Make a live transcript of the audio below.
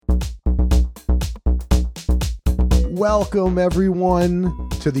Welcome, everyone,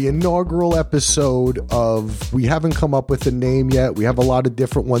 to the inaugural episode of, we haven't come up with a name yet. We have a lot of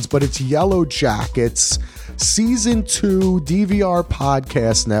different ones, but it's Yellowjackets, Season 2 DVR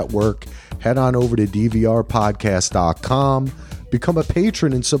Podcast Network. Head on over to dvrpodcast.com, become a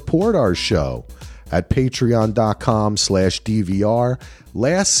patron and support our show at patreon.com/DVR.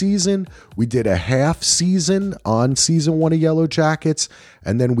 Last season, we did a half season on season 1 of Yellowjackets,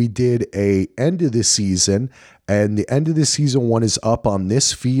 and then we did a end of the season, and the end of the season 1 is up on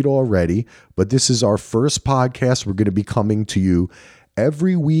this feed already, but this is our first podcast. We're going to be coming to you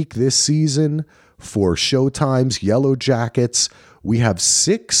every week this season for Showtime's Yellowjackets. We have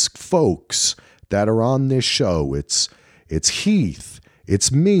 6 folks that are on this show. It's Heath,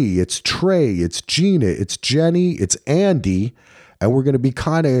 it's me, it's Trey, it's Gina, it's Jenny, it's Andy, and we're going to be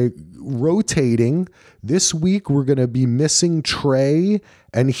kind of rotating. This week, we're going to be missing Trey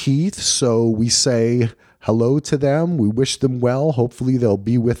and Heath, so we say hello to them. We wish them well. Hopefully, they'll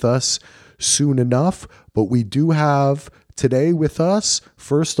be with us soon enough, but we do have today with us,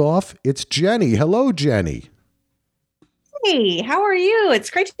 first off, it's Jenny. Hello, Jenny. Hey, how are you?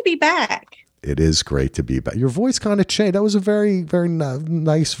 It's great to be back. It is great to be back. Your voice kind of changed. That was a very, very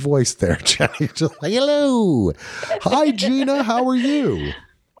nice voice there, Jenny. Just like, hello. Hi, Gina. How are you?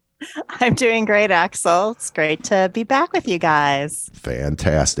 I'm doing great, Axel. It's great to be back with you guys.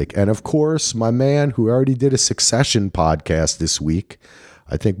 Fantastic. And of course, my man who already did a Succession podcast this week.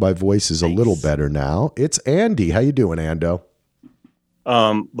 I think my voice is a little better now. It's Andy. How you doing, Ando?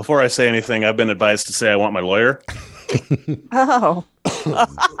 Before I say anything, I've been advised to say I want my lawyer. Oh.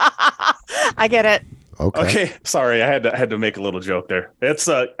 I get it. Okay. Sorry, I had to make a little joke there. It's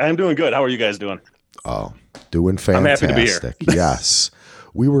I'm doing good. How are you guys doing? Oh, doing fantastic. I'm happy to be here. Yes.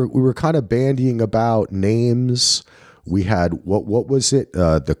 We were kind of bandying about names. We had what was it?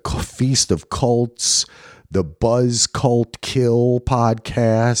 The Feast of Cults, the Buzz Cult Kill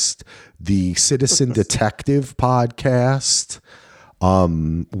podcast, the Citizen Detective podcast.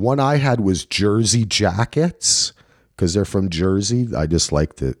 One I had was Jersey Jackets, because they're from Jersey. I just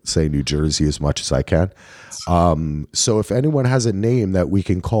like to say New Jersey as much as I can. So if anyone has a name that we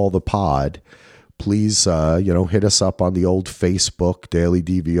can call the pod, please, hit us up on the old Facebook, Daily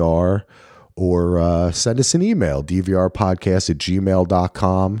DVR, or send us an email,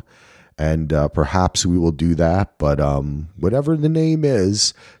 dvrpodcast@gmail.com, and perhaps we will do that. But whatever the name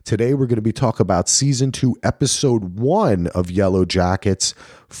is, today we're going to be talking about Season 2, Episode 1 of Yellowjackets,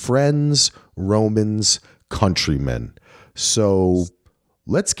 Friends, Romans, Countrymen. So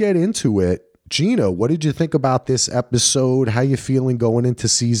let's get into it. Gina, what did you think about this episode? How you feeling going into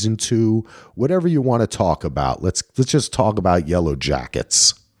Season 2? Whatever you want to talk about. Let's just talk about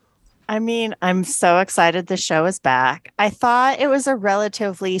Yellowjackets. I mean, I'm so excited the show is back. I thought it was a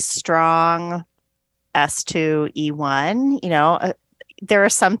relatively strong S2E1. There are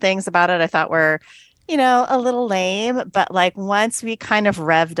some things about it I thought were, a little lame, but like once we kind of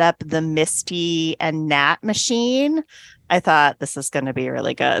revved up the Misty and Nat machine, I thought this is going to be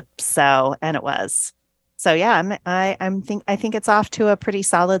really good. So, and it was. So yeah, I think it's off to a pretty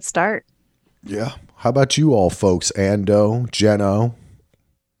solid start. Yeah. How about you all folks? Ando, Jeno?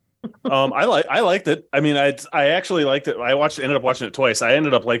 I liked it. I mean, I actually liked it. Ended up watching it twice. I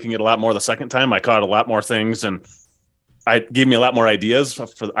ended up liking it a lot more the second time. I caught a lot more things, and it gave me a lot more ideas for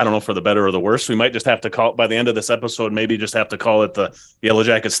I don't know, for the better or the worse. We might just have to call by the end of this episode, maybe just have to call it the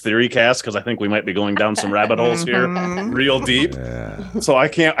Yellowjackets Theory Cast, because I think we might be going down some rabbit holes here real deep. Yeah. So I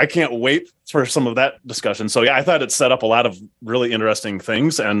can't wait for some of that discussion. So yeah, I thought it set up a lot of really interesting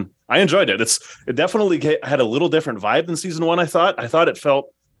things, and I enjoyed it. It definitely had a little different vibe than Season 1. I thought it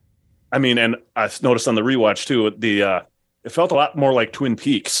felt, I mean, and I noticed on the rewatch too, it felt a lot more like Twin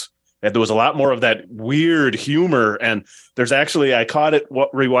Peaks. And there was a lot more of that weird humor. And there's actually, I caught it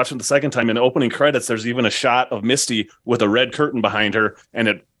rewatching the second time in the opening credits. There's even a shot of Misty with a red curtain behind her, and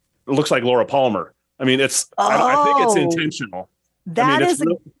it looks like Laura Palmer. I mean, I think it's intentional. That's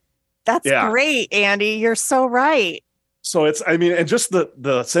great, Andy. You're so right. So and just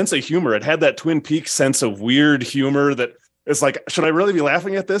the sense of humor, it had that Twin Peaks sense of weird humor that it's like, should I really be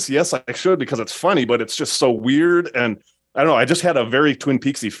laughing at this? Yes, I should, because it's funny, but it's just so weird. And I don't know, I just had a very Twin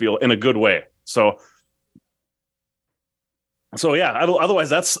Peaksy feel in a good way. So yeah, otherwise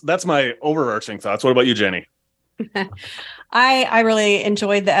that's my overarching thoughts. What about you, Jenny? I really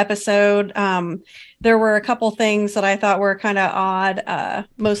enjoyed the episode. There were a couple things that I thought were kind of odd,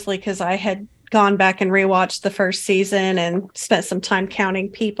 mostly because I had gone back and rewatched the first season and spent some time counting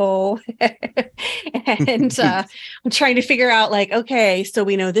people. And I'm trying to figure out, like, okay, so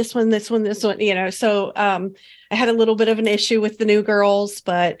we know this one, so I had a little bit of an issue with the new girls,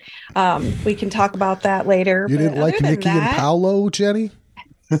 but we can talk about that later. You didn't like Nikki and Paolo, Jenny?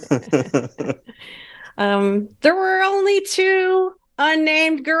 There were only 2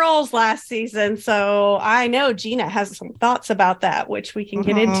 unnamed girls last season, so I know Gina has some thoughts about that, which we can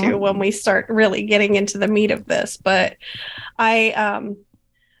get into when we start really getting into the meat of this. But I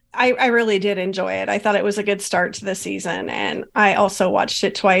really did enjoy it. I thought it was a good start to the season, and I also watched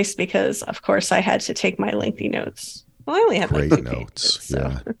it twice because, of course, I had to take my lengthy notes. Well, I only had great like notes. pages, so.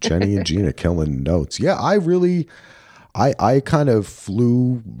 Yeah, Jenny and Gina killing notes. Yeah, I kind of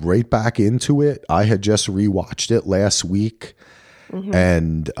flew right back into it. I had just rewatched it last week.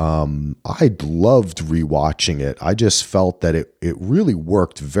 And I loved rewatching it. I just felt that it really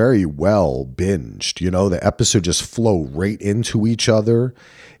worked very well binged. You know, the episode just flow right into each other.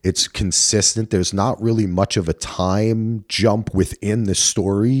 It's consistent. There's not really much of a time jump within the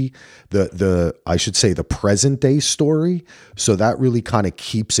story, I should say the present day story. So that really kind of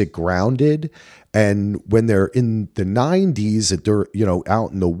keeps it grounded. And when they're in the 90s, they're, you know,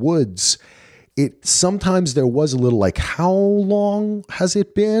 out in the woods, sometimes there was a little like, how long has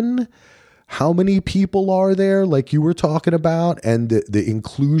it been? How many people are there? Like you were talking about, and the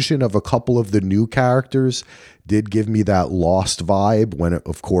inclusion of a couple of the new characters did give me that Lost vibe when,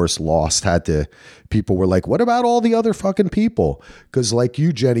 of course, Lost people were like, what about all the other fucking people? Because like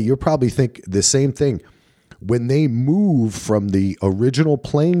you, Jenny, you probably think the same thing. When they move from the original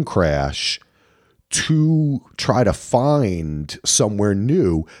plane crash to try to find somewhere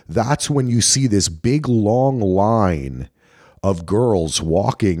new, that's when you see this big long line of girls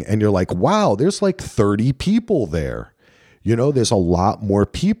walking, and you're like, wow, there's like 30 people there. You know, there's a lot more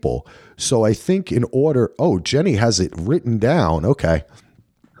people. So I think Jenny has it written down. Okay.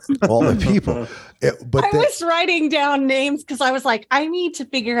 All the people. But I was writing down names because I was like, I need to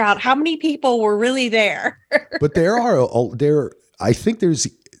figure out how many people were really there. But I think there's,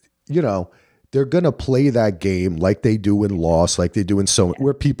 you know, they're going to play that game like they do in Lost, like they do in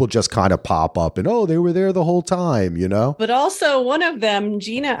where people just kind of pop up and, they were there the whole time, you know? But also one of them,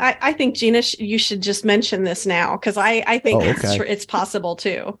 Gina, I think Gina, you should just mention this now, because I think it's possible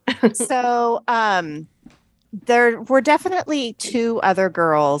too. So there were definitely 2 other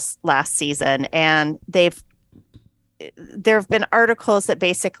girls last season, and there have been articles that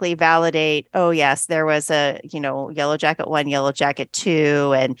basically validate, yes, there was a, Yellowjacket 1, Yellowjacket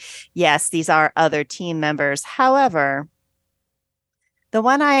 2, and yes, these are other team members. However, the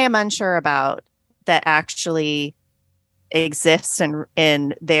one I am unsure about that actually exists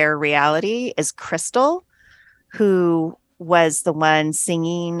in their reality is Crystal, who was the one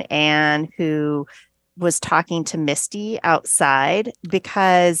singing and who was talking to Misty outside,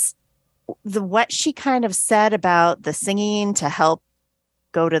 because what she kind of said about the singing to help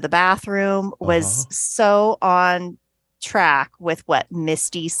go to the bathroom was so on track with what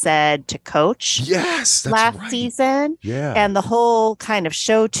Misty said to Coach last season. Yeah. And the whole kind of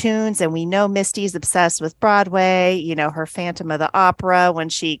show tunes. And we know Misty's obsessed with Broadway, her Phantom of the Opera when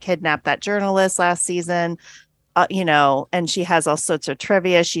she kidnapped that journalist last season, and she has all sorts of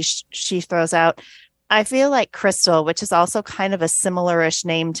trivia she throws out. I feel like Crystal, which is also kind of a similar-ish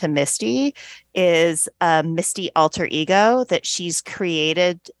name to Misty, is a Misty alter ego that she's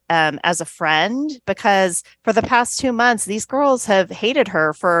created as a friend, because for the past 2 months, these girls have hated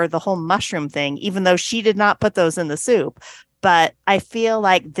her for the whole mushroom thing, even though she did not put those in the soup. But I feel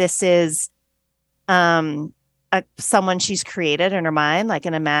like this is someone she's created in her mind, like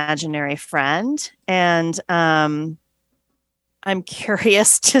an imaginary friend. And I'm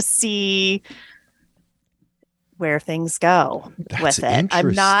curious to see where things go with it.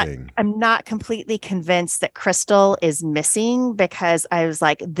 I'm not completely convinced that Crystal is missing, because I was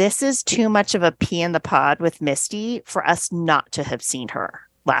like, this is too much of a pea in the pod with Misty for us not to have seen her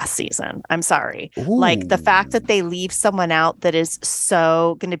last season. I'm sorry. Ooh. Like the fact that they leave someone out that is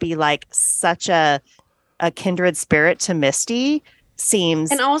so going to be like such a kindred spirit to Misty seems,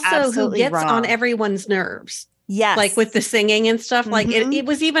 and also who gets wrong on everyone's nerves. Yes. Like with the singing and stuff, like it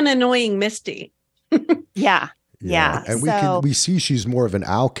was even annoying Misty. Yeah. And we see she's more of an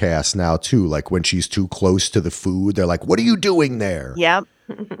outcast now too. Like when she's too close to the food, they're like, what are you doing there? Yep.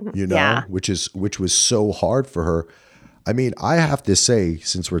 Which was so hard for her. I mean, I have to say,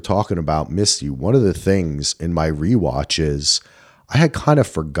 since we're talking about Misty, one of the things in my rewatch is I had kind of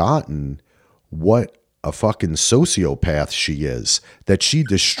forgotten what a fucking sociopath she is, that she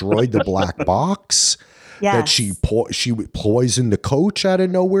destroyed the black box. that she would poison the coach out of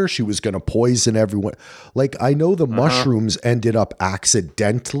nowhere. She was going to poison everyone. Like, I know the mushrooms ended up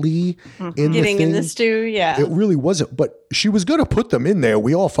accidentally in getting the in the stew. Yeah, it really wasn't, but she was going to put them in there.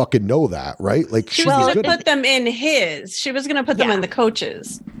 We all fucking know that, right? Like, she was going to put them in his. She was going to put them in the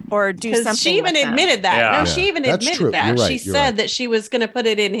coach's, or do something. She even admitted that. Yeah. No, she even admitted that. She said that she was going to put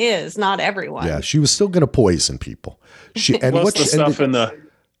it in his, not everyone. Yeah, she was still going to poison people. Plus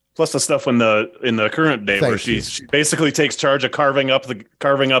the stuff in the current day where she basically takes charge of carving up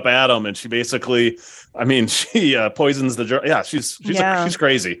Adam, and she basically, she poisons the. Yeah, she's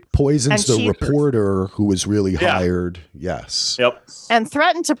crazy. Poisons the reporter who was really hired. Yes. Yep. And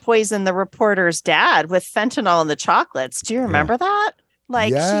threatened to poison the reporter's dad with fentanyl in the chocolates. Do you remember that?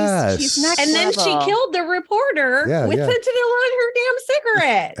 Like, she's next and then level. she killed the reporter with fentanyl on her damn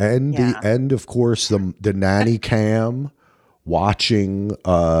cigarette. And the end, of course, the nanny cam watching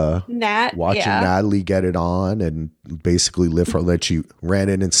Natalie get it on and basically live her. That she ran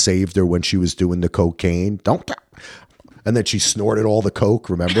in and saved her when she was doing the cocaine. And then she snorted all the coke.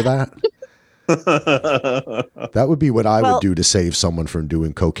 Remember that? That would be what I would do to save someone from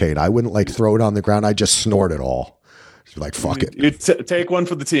doing cocaine. I wouldn't like throw it on the ground. I just snort it all. Like, fuck it. You take one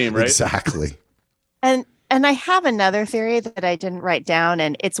for the team, right? Exactly. And I have another theory that I didn't write down,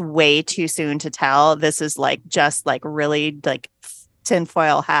 and it's way too soon to tell. This is just really like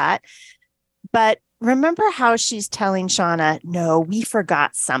tinfoil hat. But remember how she's telling Shauna, no, we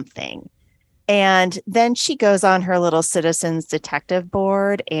forgot something. And then she goes on her little citizens detective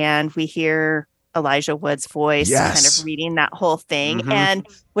board, and we hear Elijah Wood's voice kind of reading that whole thing. And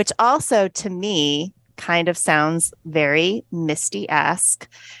which also, to me, kind of sounds very Misty-esque.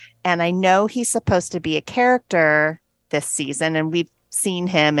 And I know he's supposed to be a character this season, and we've seen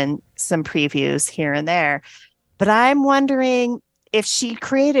him in some previews here and there. But I'm wondering, if she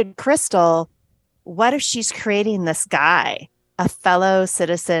created Crystal, what if she's creating this guy, a fellow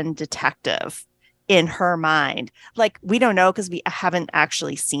citizen detective, in her mind? Like, we don't know because we haven't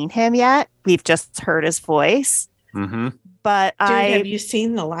actually seen him yet. We've just heard his voice. But have you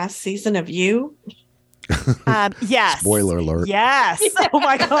seen the last season of You? Yes. Spoiler alert. Yes. Oh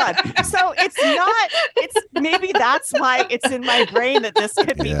my God. So it's maybe that's why it's in my brain that this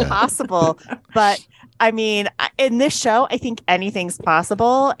could be possible. But in this show, I think anything's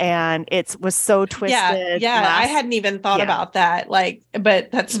possible, and it was so twisted. Yeah. I hadn't even thought about that.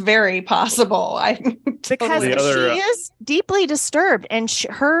 But that's very possible. Because she is deeply disturbed, and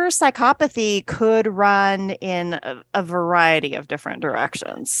her psychopathy could run in a variety of different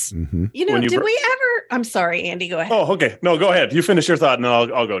directions. Did we ever? I'm sorry, Andy. Go ahead. Oh, okay. No, go ahead. You finish your thought, and then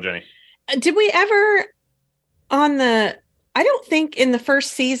I'll go, Jenny. Did we ever I don't think in the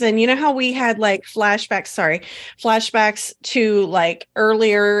first season, you know how we had flashbacks to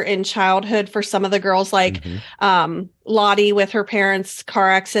earlier in childhood for some of the girls, Lottie with her parents' car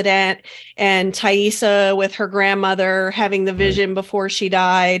accident, and Thaisa with her grandmother having the vision before she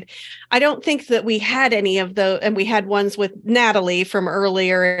died. I don't think that we had any of those, and we had ones with Natalie from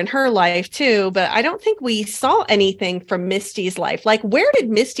earlier in her life too, but I don't think we saw anything from Misty's life. Like, where did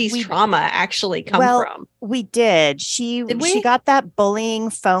Misty's trauma actually come from? We did. She got that bullying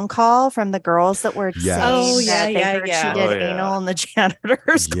phone call from the girls that were saying she did anal in the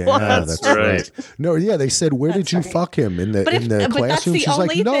janitor's closet. That's right. No, they said, where did you fuck him in the classroom? She's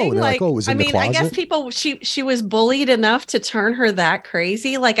like, no. And they're like, oh, it was in the closet. I guess she was bullied enough to turn her that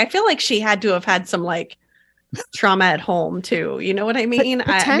crazy. Like, I feel like she had to have had some trauma at home too. You know what I mean?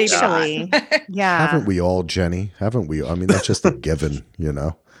 Potentially. Yeah. Haven't we all, Jenny? Haven't we? I mean, that's just a given,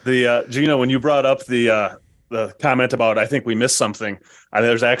 The Gina, when you brought up the comment about, I think we missed something.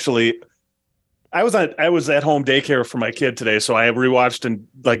 There's actually, I was at home daycare for my kid today, so I rewatched and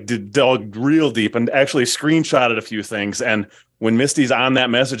dug real deep and actually screenshotted a few things. And when Misty's on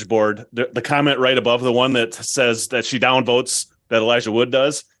that message board, the comment right above the one that says that she downvotes that Elijah Wood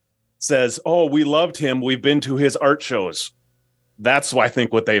does says, "Oh, we loved him. We've been to his art shows." That's why I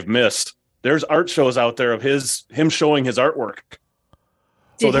think what they've missed. There's art shows out there of him showing his artwork.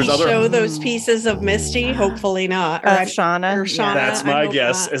 Did he show those pieces of Misty? Hopefully not. Or Shauna. That's my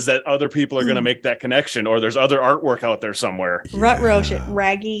guess, is that other people are going to make that connection, or there's other artwork out there somewhere. Rut-roach,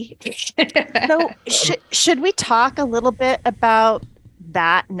 raggy. So should we talk a little bit about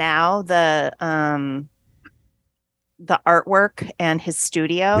that now? The artwork and his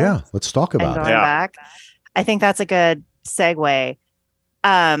studio. Yeah, let's talk about it. Back. I think that's a good segue.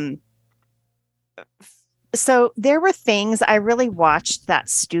 So there were things, I really watched that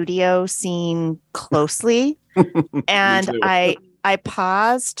studio scene closely, and I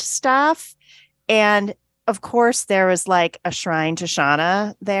paused stuff, and of course, there was like a shrine to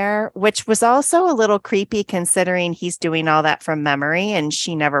Shauna there, which was also a little creepy considering he's doing all that from memory and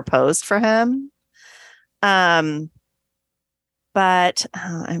she never posed for him. But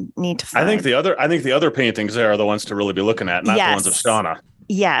I need to find. I think the other paintings there are the ones to really be looking at, not the ones of Shauna.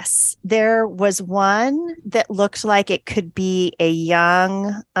 Yes, there was one that looked like it could be a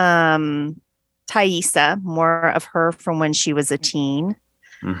young Thaisa, more of her from when she was a teen.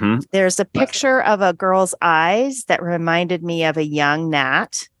 Mm-hmm. There's a picture of a girl's eyes that reminded me of a young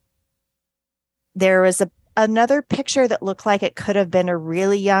Nat. There was another picture that looked like it could have been a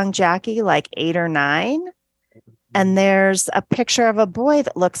really young Jackie, like 8 or 9. And there's a picture of a boy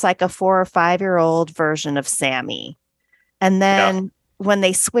that looks like a 4 or 5-year-old version of Sammy. And then when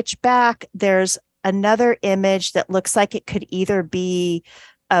they switch back, there's another image that looks like it could either be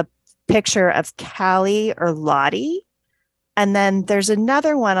a picture of Callie or Lottie. And then there's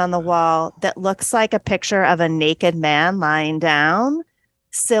another one on the wall that looks like a picture of a naked man lying down,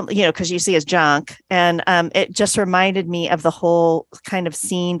 because you see his junk. And it just reminded me of the whole kind of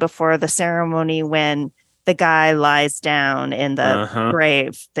scene before the ceremony when the guy lies down in the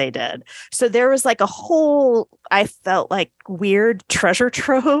grave they did. So there was like a whole, I felt like, weird treasure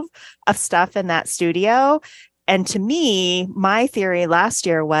trove of stuff in that studio. And to me, my theory last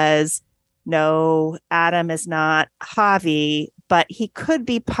year was, no, Adam is not Javi, but he could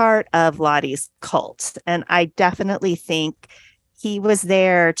be part of Lottie's cult. And I definitely think he was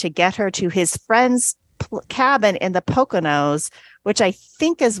there to get her to his friend's cabin in the Poconos, which I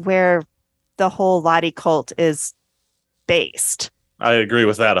think is where the whole Lottie cult is based. I agree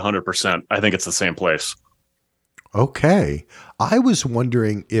with that 100%. I think it's the same place. Okay. I was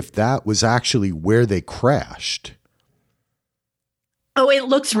wondering if that was actually where they crashed. Oh, it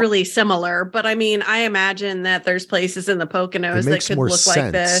looks really similar, but I mean, I imagine that there's places in the Poconos that could look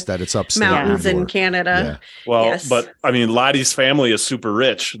like the that it's upstate mountains in Canada. Yeah. Well, but I mean, Lottie's family is super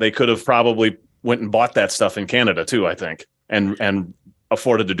rich. They could have probably went and bought that stuff in Canada too, I think, and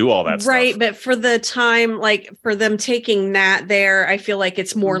afforded to do all that stuff. Right, but for the time, like for them taking Nat there, I feel like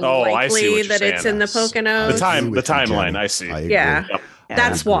it's more likely that it's in the Poconos. The timeline, I see. Yeah. Yep.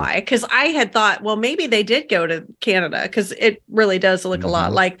 That's why, because I had thought, well, maybe they did go to Canada because it really does look a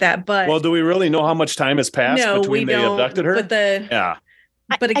lot like that. But do we really know how much time has passed between they abducted her?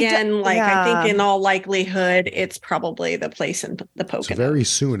 But again, I think in all likelihood, it's probably the place in the Poconos. It's very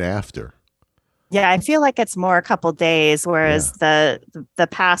soon after. Yeah, I feel like it's more a couple days, whereas the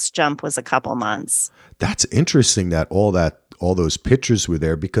past jump was a couple months. That's interesting that all those pictures were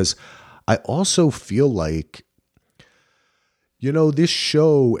there, because I also feel like, this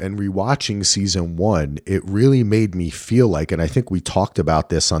show and rewatching season 1, it really made me feel like, and I think we talked about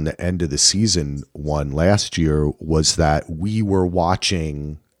this on the end of the season 1 last year, was that we were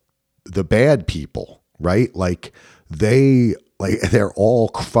watching the bad people, right? Like they're all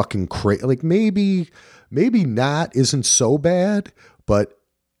fucking crazy. Like maybe Nat isn't so bad, but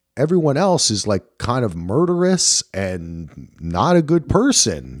everyone else is like kind of murderous and not a good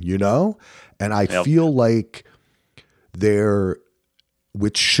person, And I feel like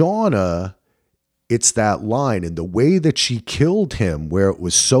with Shauna, it's that line and the way that she killed him, where it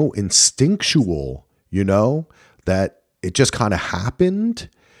was so instinctual, that it just kind of happened,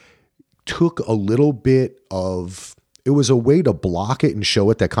 took a little bit of, it was a way to block it and show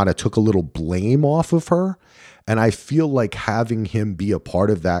it that kind of took a little blame off of her. And I feel like having him be a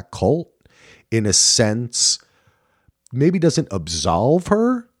part of that cult, in a sense, maybe doesn't absolve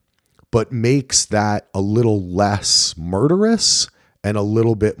her, but makes that a little less murderous and a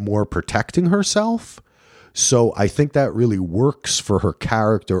little bit more protecting herself. So I think that really works for her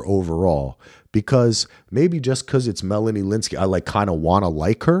character overall, because maybe just because it's Melanie Lynskey, I kind of want to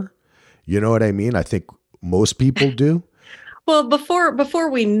like her. You know what I mean? I think most people do. Well, before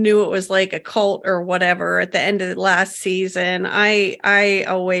we knew it was like a cult or whatever, at the end of the last season, I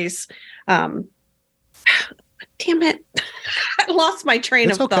always, damn it, I lost my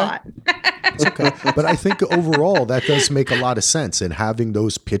train of thought. It's okay. But I think overall that does make a lot of sense. And having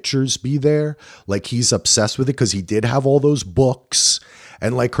those pictures be there, like he's obsessed with it because he did have all those books.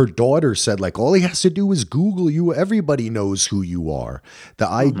 And like her daughter said, like all he has to do is Google you. Everybody knows who you are. The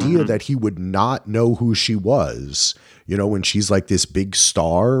idea that he would not know who she was, when she's like this big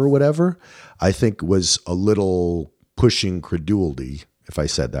star or whatever, I think was a little pushing credulity, if I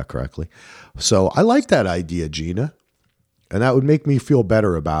said that correctly. So I like that idea, Gina. And that would make me feel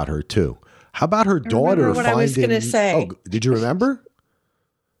better about her too. How about her daughter finding... I was going to say. Oh, did you remember?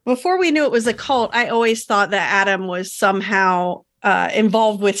 Before we knew it was a cult, I always thought that Adam was somehow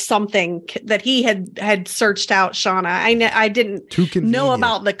involved with something that he had searched out Shauna. I didn't know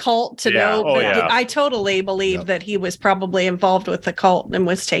about the cult to know. I totally believe that he was probably involved with the cult and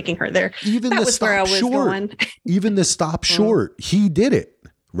was taking her there. Even that was where I was going. Even the stop short, he did it,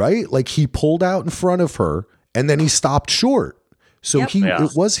 right? Like he pulled out in front of her and then he stopped short. So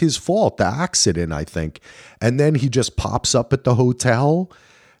it was his fault, the accident, I think. And then he just pops up at the hotel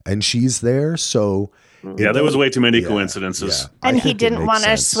and she's there. So there was way too many coincidences. And he didn't want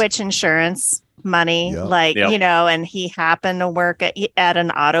to switch insurance money, and he happened to work at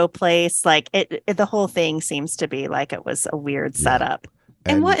an auto place. Like the whole thing seems to be like it was a weird setup.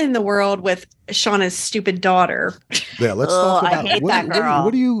 And what in the world with Shauna's stupid daughter? Yeah, let's talk about I hate that girl.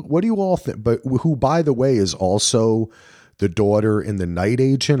 What do you all think? But who, by the way, is also the daughter in The Night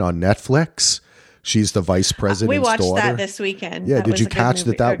Agent on Netflix. She's the vice president's daughter. We watched that this weekend. Yeah, did you catch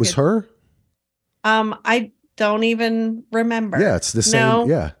that was her? I don't even remember. Yeah, it's the same. No,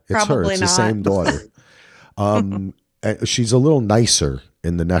 yeah, it's her. It's the same daughter. She's a little nicer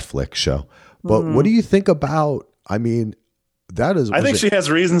in the Netflix show. But what do you think about? I mean, I think she has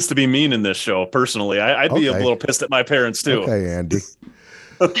reasons to be mean in this show. Personally, I'd be a little pissed at my parents too. Okay, Andy.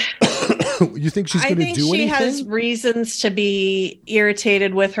 You think she's going to do anything? She has reasons to be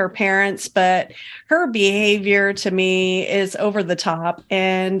irritated with her parents, but her behavior to me is over the top.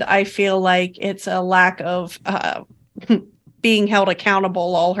 And I feel like it's a lack of being held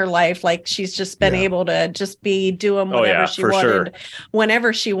accountable all her life. Like she's just been able to just be doing whatever she wanted,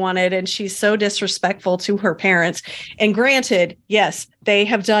 whenever she wanted. And she's so disrespectful to her parents. And granted, yes, they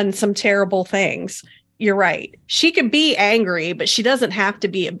have done some terrible things. You're right. She can be angry, but she doesn't have to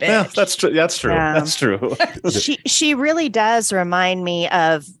be a bitch. Yeah, that's true. That's true. Yeah. That's true. she really does remind me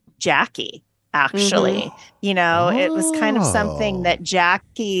of Jackie, actually. It was kind of something that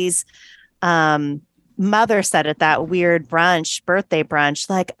Jackie's mother said at that weird birthday brunch,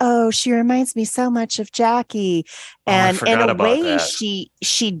 like, oh, she reminds me so much of Jackie. And in a way, she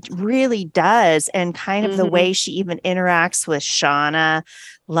really does. And kind of the way she even interacts with Shauna,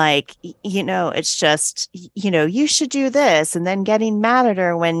 like, it's just, you should do this, and then getting mad at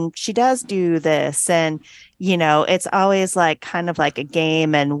her when she does do this. And, it's always like kind of like a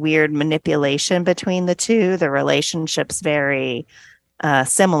game and weird manipulation between the two. The relationship's very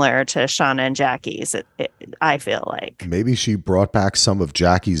similar to Shauna and Jackie's, I feel like. Maybe she brought back some of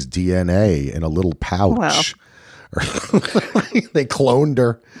Jackie's DNA in a little pouch. Well, they cloned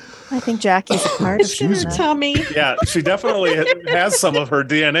her. I think Jackie's a part of her tummy. Yeah, she definitely has some of her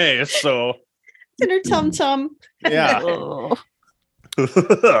DNA. So it's in her tum-tum. Yeah.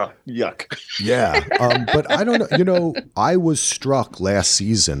 Yuck. Yeah. But I don't know. I was struck last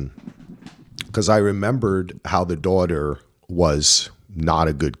season because I remembered how the daughter was not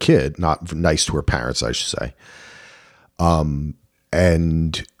a good kid, not nice to her parents, I should say.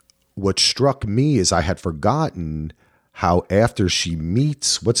 And what struck me is I had forgotten how after she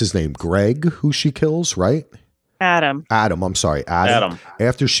meets, what's his name? Greg, who she kills, right? Adam. I'm sorry. Adam.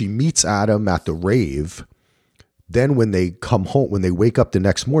 After she meets Adam at the rave, then when they come home, when they wake up the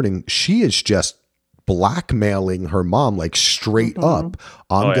next morning, she is just blackmailing her mom, like straight up.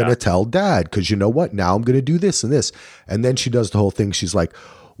 I'm going to tell dad, because you know what? Now I'm going to do this and this. And then she does the whole thing. She's like,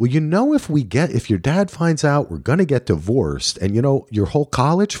 well, if your dad finds out, we're going to get divorced, and your whole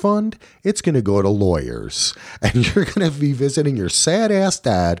college fund, it's going to go to lawyers, and you're going to be visiting your sad ass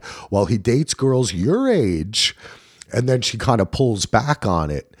dad while he dates girls your age. And then she kind of pulls back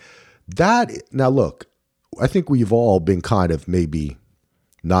on it. Now look, I think we've all been kind of maybe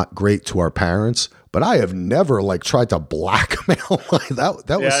not great to our parents, but I have never tried to blackmail like that.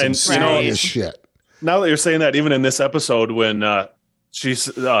 That was some serious shit. Now that you're saying that, even in this episode, when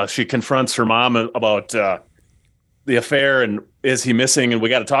she confronts her mom about the affair and is he missing, and we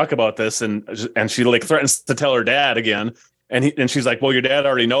got to talk about this, and she threatens to tell her dad again, and she's like, well, your dad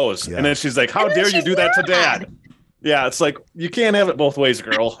already knows, and then she's like, how dare you do that to dad? Yeah, it's like, you can't have it both ways,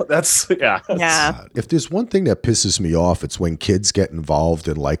 girl. That's. If there's one thing that pisses me off, it's when kids get involved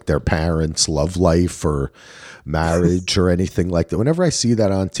in their parents' love life or marriage or anything like that. Whenever I see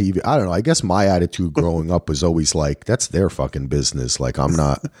that on TV, I don't know. I guess my attitude growing up was always that's their fucking business. I'm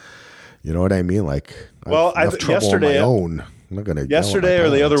not, you know what I mean? Well, I have trouble yesterday, on my own. I'm not gonna. Yesterday or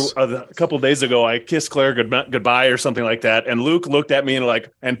a couple of days ago, I kissed Claire goodbye or something like that, and Luke looked at me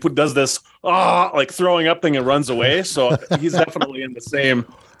and does this throwing up thing and runs away. So he's definitely in the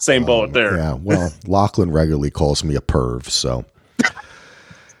same boat there. Yeah. Well, Lachlan regularly calls me a perv, so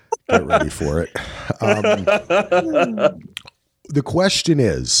get ready for it. The question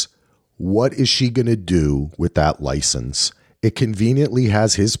is, what is she going to do with that license? It conveniently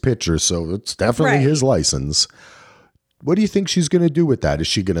has his picture, so it's definitely his license. What do you think she's going to do with that? Is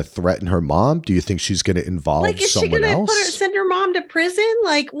she going to threaten her mom? Do you think she's going to involve Like, is she someone going else? to send her mom to prison?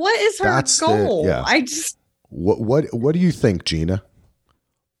 Like, what is her goal? I just. What do you think, Gina?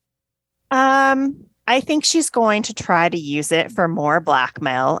 I think she's going to try to use it for more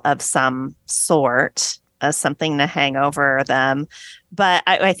blackmail of some sort, as something to hang over them. But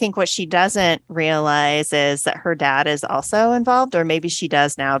I think what she doesn't realize is that her dad is also involved, or maybe she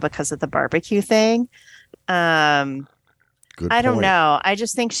does now because of the barbecue thing. I don't know. I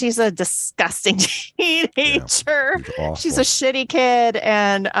just think she's a disgusting teenager. Yeah, she's a shitty kid,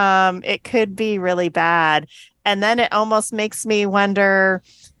 and it could be really bad. And then it almost makes me wonder,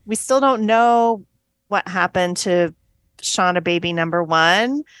 we still don't know what happened to Shauna baby number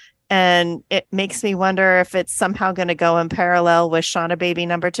 1. And it makes me wonder if it's somehow going to go in parallel with Shauna baby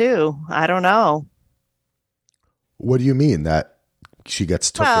number 2. I don't know. What do you mean, that she gets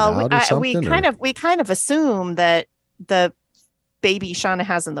taken out or something? We kind of assume that the baby Shauna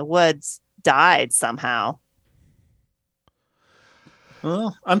has in the woods died somehow.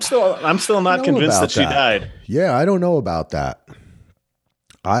 Well, I'm still not convinced that she died. Yeah, I don't know about that.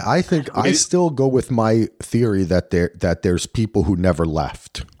 I think I still go with my theory that there's people who never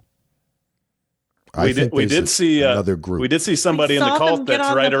left. We did see another group. We did see somebody in the cult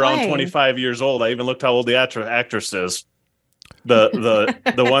that's right around 25 years old. I even looked how old the actress is.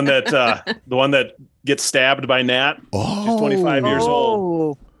 The one that gets stabbed by Nat. She's 25 years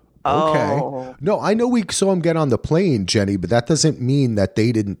old. Okay. No, I know we saw him get on the plane, Jenny, but that doesn't mean that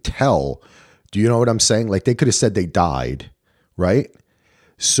they didn't tell. Do you know what I'm saying? Like, they could have said they died, right?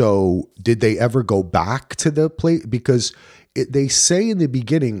 So did they ever go back to the place? Because they say in the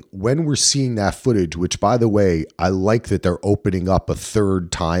beginning, when we're seeing that footage, which, by the way, I like that they're opening up a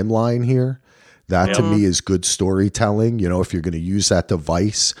third timeline here. That to me is good storytelling. You know, if you're going to use that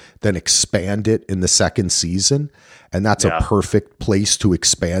device, then expand it in the second season. And that's a perfect place to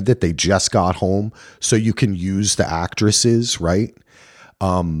expand it. They just got home, so you can use the actresses, right?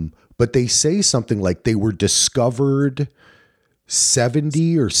 But they say something like they were discovered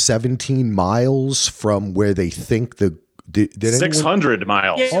 70 or 17 miles from where they think did 600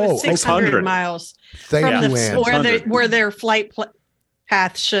 miles. Yeah, 600 miles. Thank you, Ann. Where their flight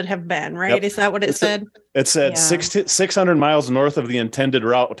path should have been, right? Yep. Is that what it said? It said 600 miles north of the intended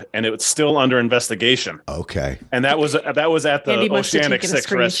route, and it was still under investigation. Okay. And that was at the Oceanic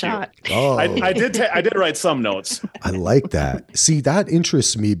 6 rescue. Oh. I did write some notes. I like that. See, that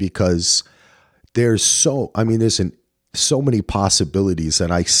interests me because there's so many possibilities,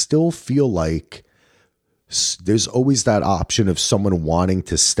 and I still feel like there's always that option of someone wanting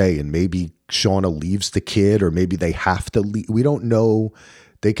to stay, and maybe Shauna leaves the kid, or maybe they have to leave. We don't know.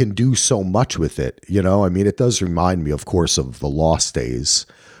 They can do so much with it. You know, I mean, it does remind me, of course, of the Lost Days,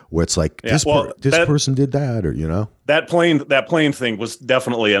 where it's like this person did that, or, you know, that plane thing was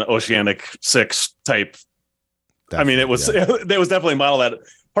definitely an Oceanic 6 type. Definitely, I mean, it was definitely modeled that.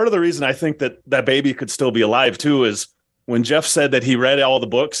 Part of the reason I think that baby could still be alive too is when Jeff said that he read all the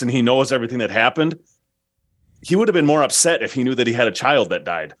books and he knows everything that happened. He would have been more upset if he knew that he had a child that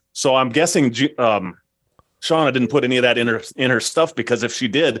died. So I'm guessing Shauna didn't put any of that in her stuff, because if she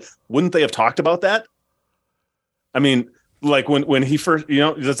did, wouldn't they have talked about that? I mean, like when he first, you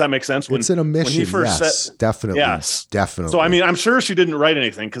know, does that make sense? It's an omission. When he first definitely. So I mean, I'm sure she didn't write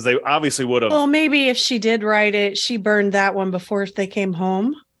anything, because they obviously would have. Well, maybe if she did write it, she burned that one before they came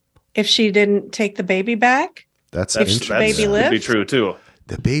home. If she didn't take the baby back, that's baby lived. Could be true too.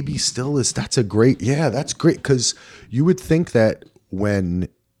 The baby still is. That's great. Because you would think that when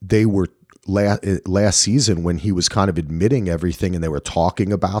they were last season, when he was kind of admitting everything and they were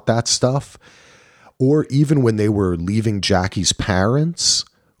talking about that stuff, or even when they were leaving Jackie's parents,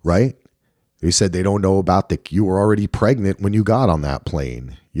 right? They said they don't know about you were already pregnant when you got on that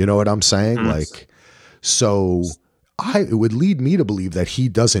plane. You know what I'm saying? Mm-hmm. Like, so it would lead me to believe that he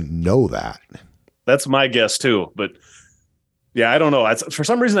doesn't know that. That's my guess too, but. Yeah, I don't know. For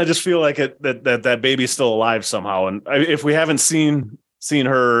some reason, I just feel like that baby's still alive somehow. And if we haven't seen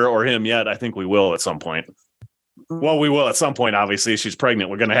her or him yet, I think we will at some point. Well, we will at some point. Obviously, she's pregnant.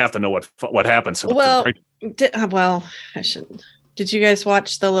 We're going to have to know what happens. Well, I shouldn't. Did you guys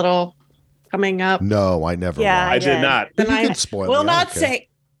watch the little coming up? No, I never. Yeah, I did not. Then you can spoil. Will not say.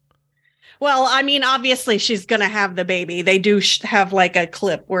 Well, I mean, obviously, she's going to have the baby. They do have like a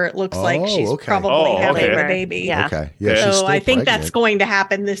clip where it looks like she's probably having the baby. Yeah. Okay. Yeah. So I think that's going to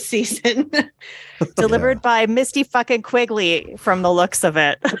happen this season. Delivered by Misty fucking Quigley from the looks of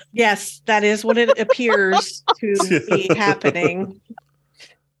it. Yes, that is what it appears to be happening.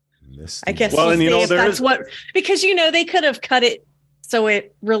 Misty. I guess because, you know, they could have cut it so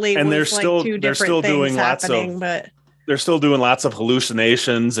it really was like two different things happening, but. they're still doing lots of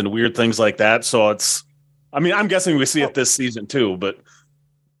hallucinations and weird things like that. So I'm guessing we see it this season too, but.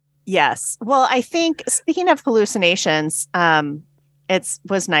 Yes. Well, I think speaking of hallucinations, it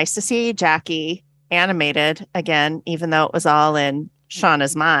was nice to see Jackie animated again, even though it was all in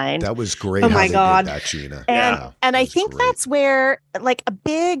Shauna's mind. That was great. Oh my God. Did that, Gina. And I think that's where, like, a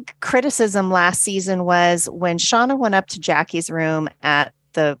big criticism last season was when Shauna went up to Jackie's room at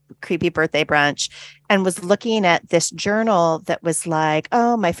the creepy birthday brunch and was looking at this journal that was like,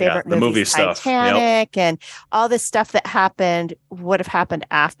 oh, my favorite movie is Titanic, and all this stuff that would have happened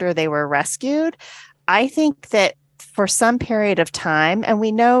after they were rescued. I think that for some period of time, and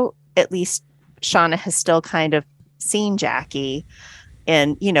we know at least Shauna has still kind of seen Jackie,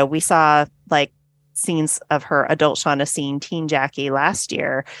 and, you know, we saw like scenes of her adult Shauna seeing teen Jackie last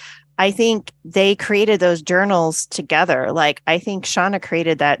year. I think they created those journals together. Like, I think Shauna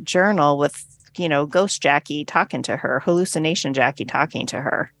created that journal with, you know, ghost Jackie talking to her, hallucination Jackie talking to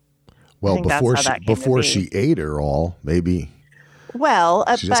her. Well, before she ate her all, maybe. Well,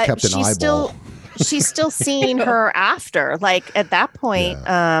 she just kept an eyeball. She's still seeing her after. Like, at that point,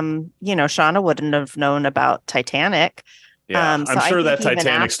 you know, Shauna wouldn't have known about Titanic. Yeah, so I'm sure that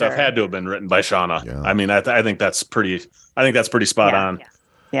Titanic stuff had to have been written by Shauna. Yeah. I mean, I think that's pretty spot on.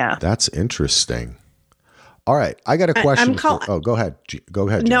 Yeah. That's interesting. All right. I got a question. Go ahead. Go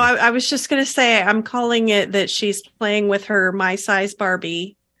ahead. No, I was just going to say, I'm calling it that she's playing with her my size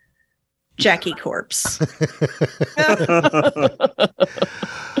Barbie Jackie corpse.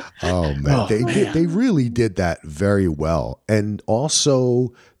 Oh man, they really did that very well. And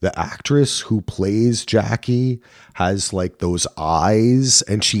also the actress who plays Jackie has like those eyes,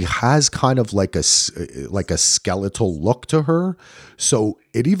 and she has kind of like a skeletal look to her. So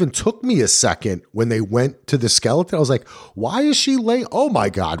it even took me a second when they went to the skeleton. I was like, why is she laying? Oh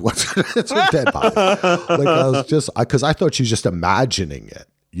my God, it's a dead body. Like, I was just, because I thought she was just imagining it.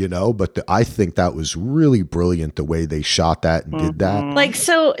 You know, but I think that was really brilliant the way they shot that and did that. Like,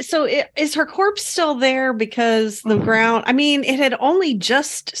 so is her corpse still there because the ground? I mean, it had only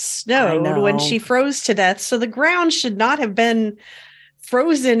just snowed when she froze to death, so the ground should not have been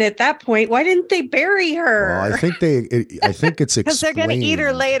frozen at that point. Why didn't they bury her? Well, I think it's explained because they're going to eat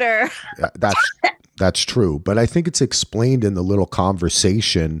her later. That's true, but I think it's explained in the little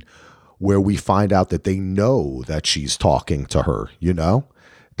conversation where we find out that they know that she's talking to her. You know.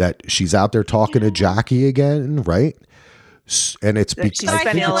 That she's out there talking to Jackie again, right? And it's because I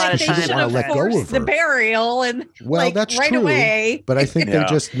think she doesn't want to let go of her. The burial and that's right true. Away. But I think they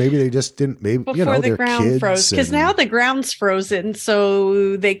just didn't before the ground froze, because now the ground's frozen,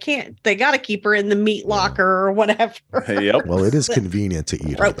 so they can't. They got to keep her in the meat locker or whatever. Yep. Well, it is convenient to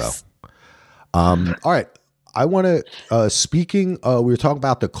eat her though. All right. I want to, speaking, we were talking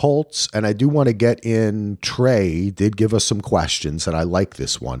about the Colts, and I do want to get in. Trey did give us some questions, and I like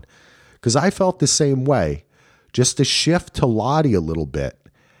this one because I felt the same way. Just to shift to Lottie a little bit,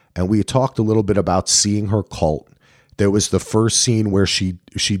 and we talked a little bit about seeing her cult. There was the first scene where she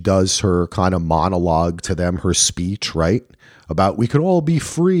does her kind of monologue to them, her speech, right? About we could all be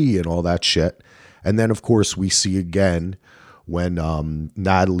free and all that shit. And then, of course, we see again when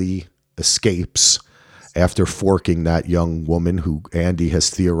Natalie escapes after forking that young woman who Andy has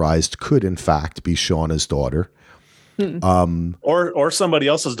theorized could, in fact, be Shauna's daughter. Or somebody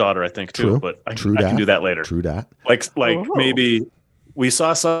else's daughter, I think, too. True, but I can do that later. True that. Like maybe we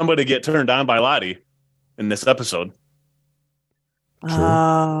saw somebody get turned on by Lottie in this episode. True.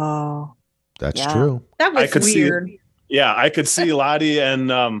 Oh. That's true. That was weird. I could see Lottie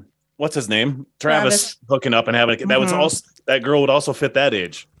and what's his name? Travis hooking up and having that was also that girl would also fit that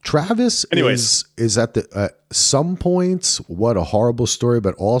age. Travis is at the some points, what a horrible story,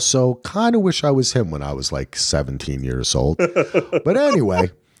 but also kind of wish I was him when I was like 17 years old. But anyway,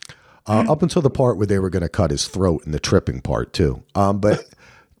 up until the part where they were going to cut his throat in the tripping part too. But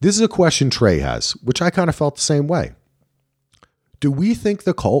this is a question Trey has, which I kind of felt the same way. Do we think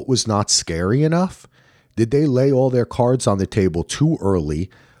the cult was not scary enough? Did they lay all their cards on the table too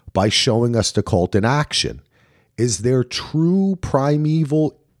early by showing us the cult in action? Is there true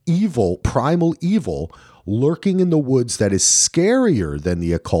primal evil lurking in the woods that is scarier than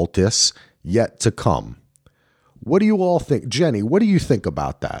the occultists yet to come? What do you all think? Jenny, what do you think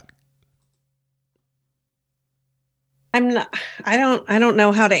about that? I don't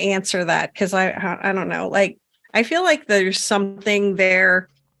know how to answer that because I don't know. Like, I feel like there's something there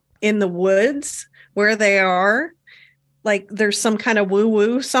in the woods where they are. Like there's some kind of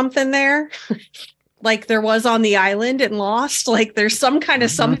woo-woo something there. Like there was on the island and Lost. Like there's some kind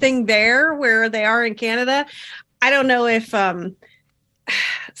of something there where they are in Canada. I don't know if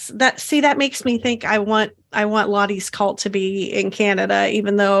that makes me think I want Lottie's cult to be in Canada,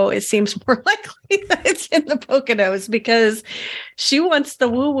 even though it seems more likely that it's in the Poconos, because she wants the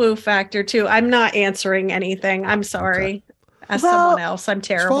woo-woo factor too. I'm not answering anything. I'm sorry. Okay. As someone else, I'm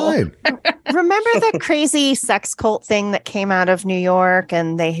terrible. Remember the crazy sex cult thing that came out of New York,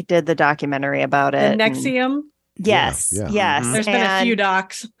 and they did the documentary about it? The NXIVM? Yes. Yeah. Yes. There's been a few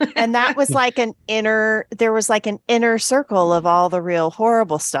docs. And that was like there was like an inner circle of all the real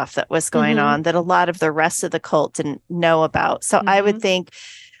horrible stuff that was going on that a lot of the rest of the cult didn't know about. So I would think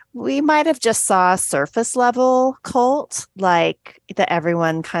we might have just saw a surface level cult, like that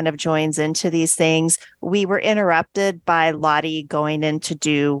everyone kind of joins into these things. We were interrupted by Lottie going in to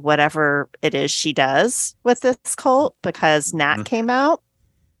do whatever it is she does with this cult because Nat came out.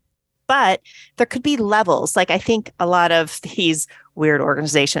 But there could be levels. Like I think a lot of these weird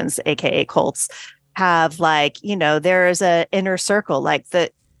organizations, aka cults, have like, there is an inner circle. Like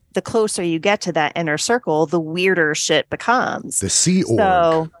the closer you get to that inner circle, the weirder shit becomes. The Sea Org.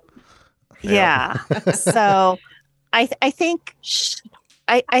 So, yeah. So I think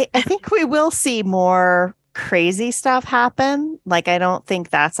we will see more crazy stuff happen. Like I don't think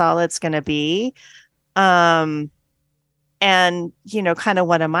that's all it's going to be. And, kind of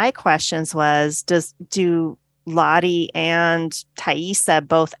one of my questions was, do Lottie and Thaisa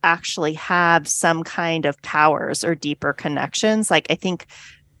both actually have some kind of powers or deeper connections? Like, I think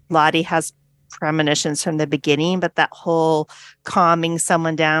Lottie has premonitions from the beginning, but that whole calming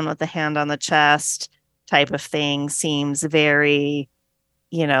someone down with the hand on the chest type of thing seems very,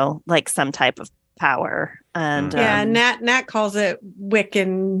 like some type of power. And Nat calls it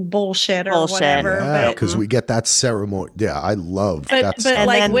Wiccan bullshit or whatever. Yeah, because we get that ceremony. Yeah, I love that. But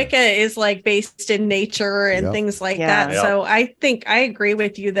like Wicca is like based in nature and things like that. Yep. So I think I agree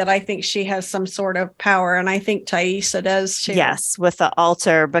with you that I think she has some sort of power, and I think Thaisa does too. Yes, with the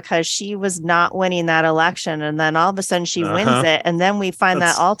altar, because she was not winning that election, and then all of a sudden she wins it, and then we find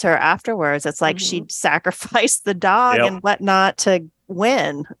that altar afterwards. It's like she sacrificed the dog and whatnot to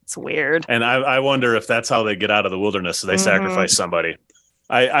win. It's weird. And I wonder if that's how they get out of the wilderness. So they sacrifice somebody.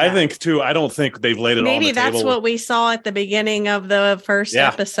 I think too, I don't think they've laid it all on the table. Maybe that's what we saw at the beginning of the first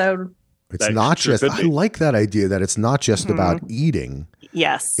episode. It's not just, I like that idea that it's not just about eating.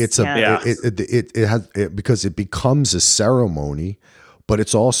 Yes. It's because it becomes a ceremony, but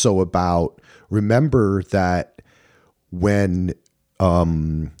it's also about, remember that when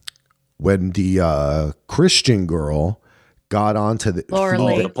the Christian girl got onto the Laura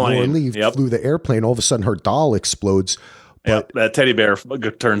Lee flew the airplane, all of a sudden her doll explodes. But that teddy bear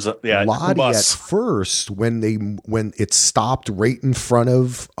turns up. Yeah, Lottie at first, when it stopped right in front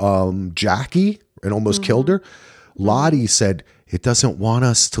of Jackie and almost killed her, Lottie said, "It doesn't want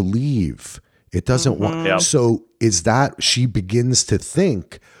us to leave. It doesn't want." Yep. So is that she begins to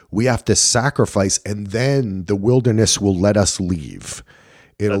think we have to sacrifice, and then the wilderness will let us leave.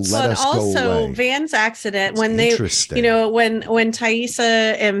 It'll let us go away. Also, Van's accident when when Thaisa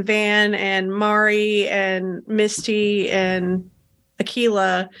and Van and Mari and Misty and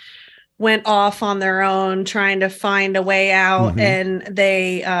Aquila went off on their own trying to find a way out, and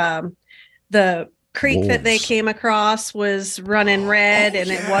they the creek that they came across was running red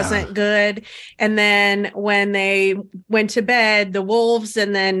and it wasn't good. And then when they went to bed, the wolves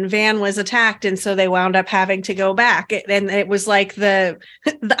and then Van was attacked. And so they wound up having to go back. And it was like the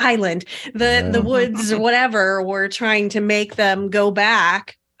island, the woods, whatever, were trying to make them go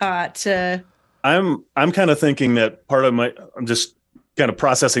back to. I'm kind of thinking that I'm just kind of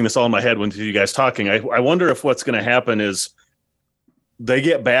processing this all in my head when you guys talking. I wonder if what's going to happen is they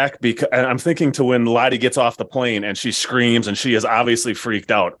get back, because I'm thinking to when Lottie gets off the plane and she screams and she is obviously freaked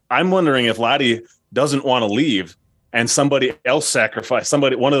out. I'm wondering if Lottie doesn't want to leave and somebody else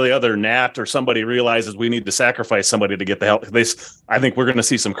one of the other Nat or somebody realizes we need to sacrifice somebody to get the help. I think we're going to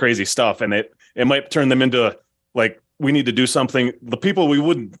see some crazy stuff, and it might turn them into like, we need to do something. The people we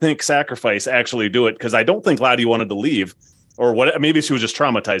wouldn't think sacrifice actually do it, because I don't think Lottie wanted to leave, or what. Maybe she was just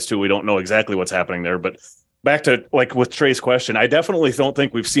traumatized too. We don't know exactly what's happening there, but back to like with Trey's question, I definitely don't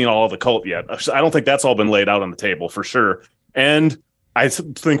think we've seen all of the cult yet. I don't think that's all been laid out on the table for sure. And I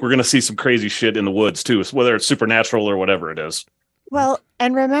think we're going to see some crazy shit in the woods too, whether it's supernatural or whatever it is. Well,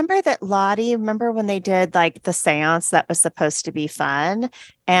 and remember when they did like the seance that was supposed to be fun,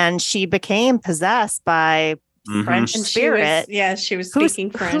 and she became possessed by French spirit. She was speaking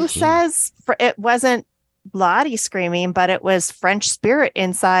French. Who says it wasn't Lottie screaming, but it was French spirit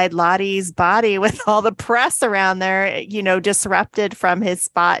inside Lottie's body with all the press around there, disrupted from his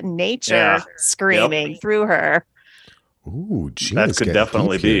spot in nature, screaming through her. Ooh, Gina's that could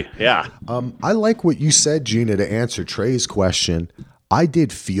definitely be. Yeah. I like what you said, Gina, to answer Trey's question. I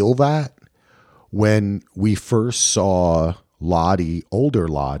did feel that when we first saw Lottie, older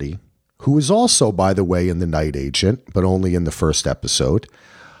Lottie, who was also, by the way, in The Night Agent, but only in the first episode.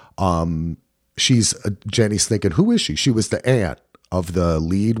 Jenny's thinking, who is she? She was the aunt of the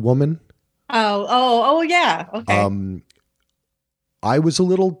lead woman. Oh, yeah. Okay. I was a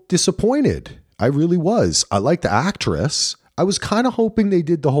little disappointed. I really was. I like the actress. I was kind of hoping they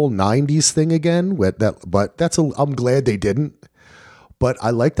did the whole 90s thing again with that, but I'm glad they didn't. But I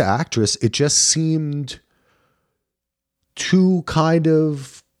like the actress. It just seemed too kind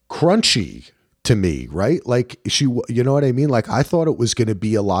of crunchy to me, right? Like you know what I mean? Like I thought it was going to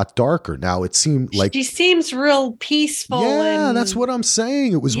be a lot darker. Now it seemed like she seems real peaceful. Yeah, that's what I'm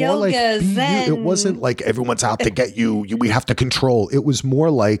saying. It was more like it wasn't like everyone's out to get you. We have to control. It was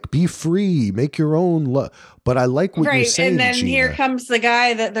more like be free, make your own. But I like what you're saying, and then Gina. Here comes the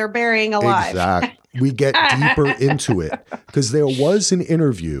guy that they're burying alive. Exactly. We get deeper into it because there was an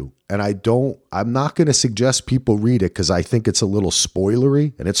interview, and I'm not going to suggest people read it because I think it's a little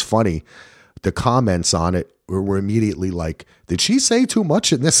spoilery, and it's funny. The comments on it were immediately like, did she say too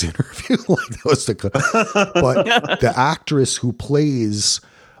much in this interview? Like that was but the actress who plays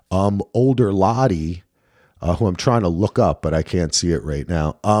older Lottie, who I'm trying to look up, but I can't see it right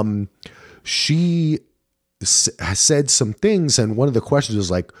now. She said some things, and one of the questions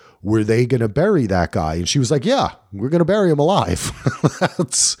was like, were they going to bury that guy? And she was like, yeah, we're going to bury him alive.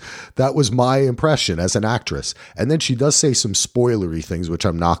 That was my impression as an actress. And then she does say some spoilery things, which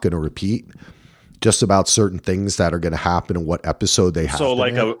I'm not going to repeat, just about certain things that are going to happen in what episode they have. So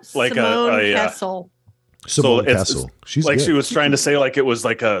Simone Kessel. Simone Kessel. She's like good. She was trying to say like it was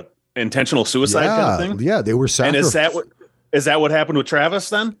like a intentional suicide kind of thing. Yeah, they were sacrificed. And is that what happened with Travis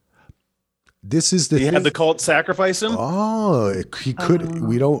then? This is the thing. He had the cult sacrifice him? Oh, he could.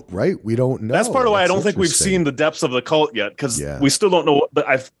 We don't know. That's part of why I don't think we've seen the depths of the cult yet, because we still don't know. But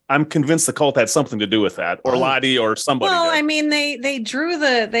I'm convinced the cult had something to do with that, or Lottie, or somebody. Well, did. I mean, they drew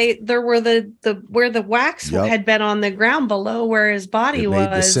there were the where the wax had been on the ground below where his body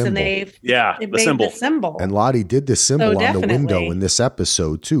was, and they the symbol. And Lottie did the symbol on the window in this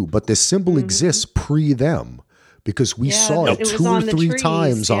episode too. But the symbol exists pre them. Because we saw it 2 or 3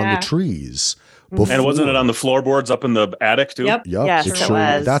 times on the trees. Before. And wasn't it on the floorboards up in the attic too? Yep. Yes, it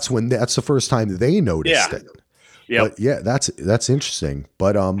was. That's the first time they noticed it. Yeah. But yeah, that's interesting.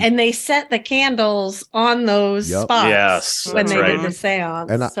 But and they set the candles on those spots when they did the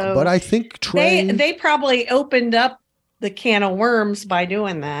seance. And but I think they probably opened up the can of worms by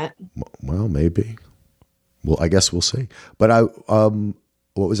doing that. Well, maybe. Well, I guess we'll see. But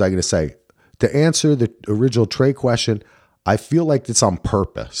what was I going to say? To answer the original Trey question, I feel like it's on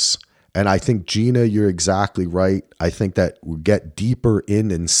purpose. And I think, Gina, you're exactly right. I think that we get deeper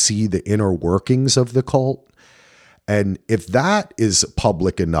in and see the inner workings of the cult. And if that is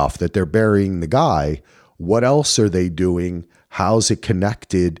public enough that they're burying the guy, what else are they doing? How's it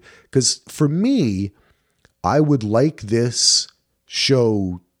connected? Because for me, I would like this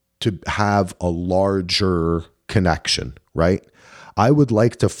show to have a larger connection, right? I would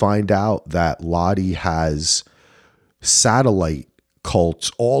like to find out that Lottie has satellite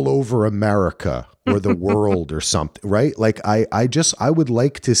cults all over America or the world or something, right? Like I would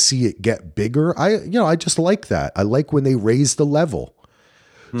like to see it get bigger. I just like that. I like when they raise the level.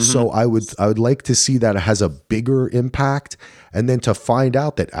 Mm-hmm. So I would like to see that it has a bigger impact, and then to find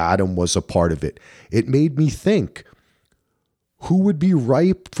out that Adam was a part of it. It made me think, who would be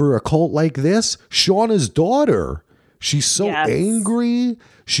ripe for a cult like this? Shauna's daughter. She's so angry.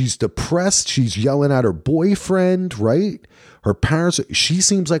 She's depressed. She's yelling at her boyfriend, right? Her parents, she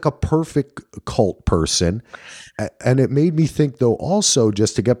seems like a perfect cult person. And it made me think, though, also,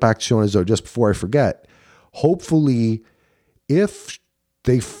 just to get back to Shauna's daughter, just before I forget, hopefully, if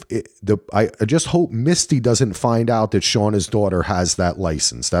I just hope Misty doesn't find out that Shauna's daughter has that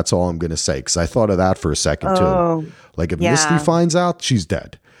license. That's all I'm going to say, because I thought of that for a second, too. Like, if Misty finds out, she's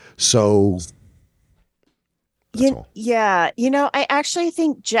dead. So... Yeah. I actually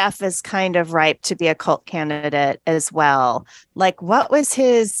think Jeff is kind of ripe to be a cult candidate as well. Like, what was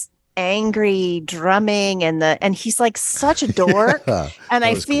his angry drumming and he's like such a dork. And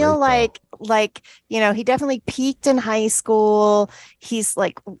I feel like, he definitely peaked in high school. He's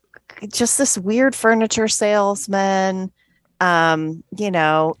like just this weird furniture salesman. We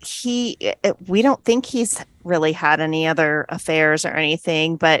don't think he's really had any other affairs or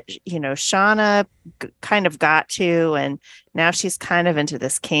anything, but Shauna kind of got to, and now she's kind of into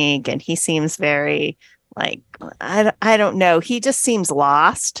this kink, and he seems very like, I don't know. He just seems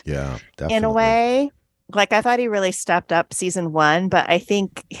lost definitely. In a way. like I thought he really stepped up season 1, but I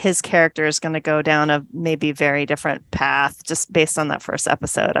think his character is going to go down a maybe very different path just based on that first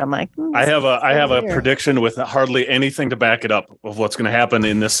episode. I'm like, I have a prediction with hardly anything to back it up of what's going to happen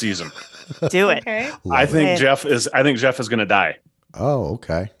in this season. Do it. Okay. I think Jeff is going to die. Oh,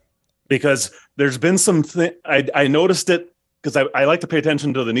 okay. Because there's been something I noticed it because I like to pay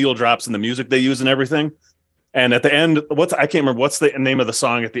attention to the needle drops and the music they use and everything. And at the end, I can't remember what's the name of the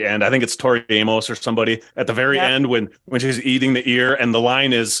song at the end. I think it's Tori Amos or somebody at the very end when she's eating the ear and the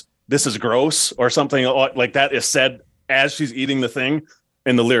line is "This is gross" or something like that is said as she's eating the thing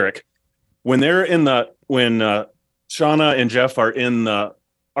in the lyric. When Shauna and Jeff are in the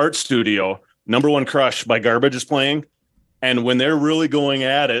art studio, Number One Crush by Garbage is playing, and when they're really going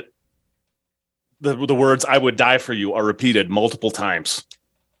at it, the words "I would die for you" are repeated multiple times.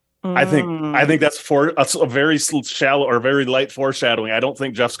 I think that's a very shallow or very light foreshadowing. I don't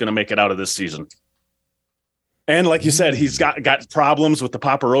think Jeff's going to make it out of this season. And like you said, he's got problems with the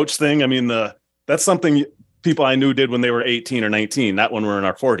Papa Roach thing. I mean, that's something people I knew did when they were 18 or 19, not when we're in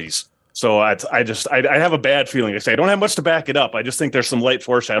our 40s. So I have a bad feeling. I don't have much to back it up. I just think there's some light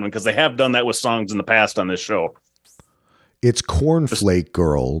foreshadowing because they have done that with songs in the past on this show. It's Cornflake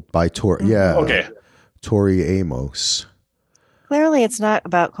Girl by Tori. Yeah. Okay. Tori Amos. Clearly, it's not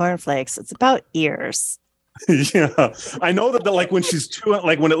about cornflakes. It's about ears. Yeah, I know that like when she's chewing,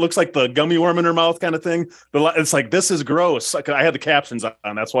 like when it looks like the gummy worm in her mouth kind of thing, it's like, this is gross. Like, I had the captions on.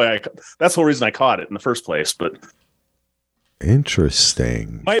 That's the whole reason I caught it in the first place. But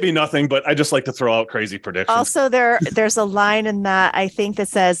interesting. Might be nothing, but I just like to throw out crazy predictions. Also, there's a line in that I think that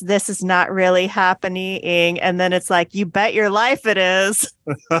says, "This is not really happening," and then it's like, "You bet your life it is."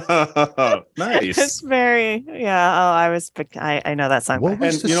 Nice. It's very I know that song. What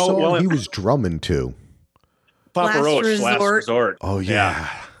was the song he was drumming to? Papa Roach, Last Resort. Oh yeah.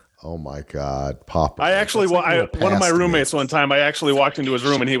 Oh my God, Papa. I actually, one of my roommates one time, I actually walked into his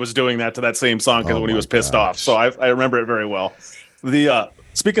room and he was doing that to that same song when he was pissed off. So I remember it very well.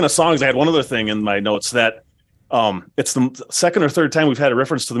 Speaking of songs, I had one other thing in my notes that it's the second or third time we've had a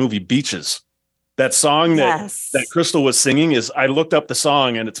reference to the movie Beaches. That song that Crystal was singing I looked up the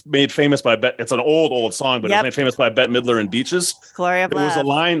song and it's made famous by it's an old song, but it's made famous by Bette Midler and Beaches. Gloria Black. There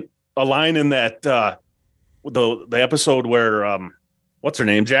was a line in that the episode where what's her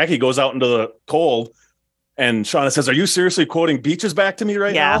name? Jackie goes out into the cold and Shauna says, "Are you seriously quoting Beaches back to me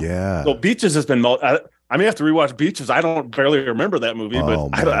right now?" Yeah. So Beaches has been, I may have to rewatch Beaches. I don't barely remember that movie, but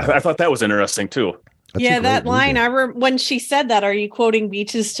I thought that was interesting too. That's that line. When she said that, "Are you quoting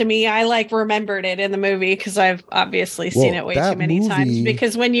Beaches to me?" I remembered it in the movie because I've obviously seen it way too many times.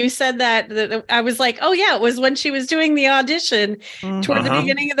 Because when you said that, I was like, "Oh yeah, it was when she was doing the audition toward the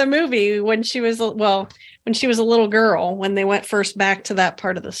beginning of the movie when she was when she was a little girl, when they went first back to that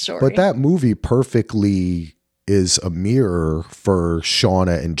part of the story." But that movie perfectly is a mirror for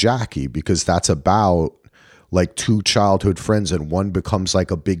Shauna and Jackie because that's about like two childhood friends and one becomes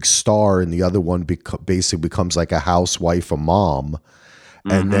like a big star and the other one basically becomes like a housewife, a mom.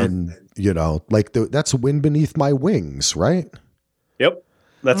 And then, that's Wind Beneath My Wings, right? Yep.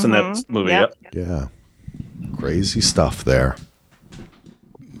 That's in that movie. Yep. Yeah. Crazy stuff there.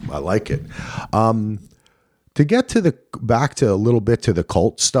 I like it. To get back to a little bit to the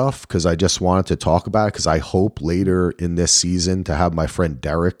cult stuff, because I just wanted to talk about it, because I hope later in this season to have my friend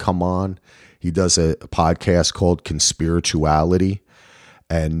Derek come on. He does a podcast called Conspirituality,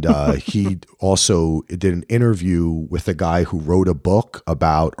 and he also did an interview with a guy who wrote a book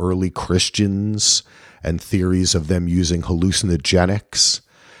about early Christians and theories of them using hallucinogenics.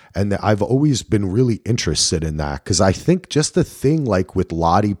 And I've always been really interested in that, because I think just the thing like with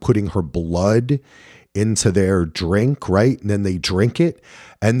Lottie putting her blood into their drink, right? And then they drink it.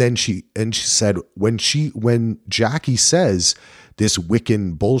 And then she said, when Jackie says this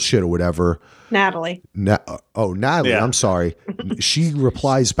Wiccan bullshit or whatever, Natalie. Natalie, yeah. I'm sorry. She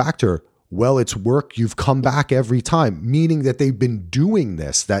replies back to her, "Well, it's work. You've come back every time," meaning that they've been doing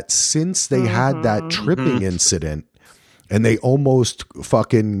this, that since they had that tripping incident and they almost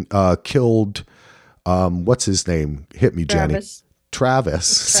fucking killed, what's his name? Hit me, Jenny.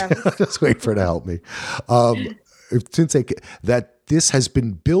 Travis. Just wait for it to help me. Since that this has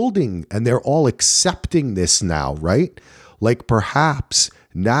been building and they're all accepting this now, right? Like perhaps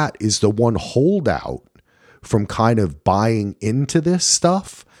Nat is the one holdout from kind of buying into this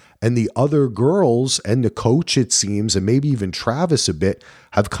stuff. And the other girls and the coach, it seems, and maybe even Travis a bit,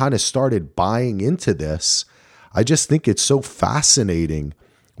 have kind of started buying into this. I just think it's so fascinating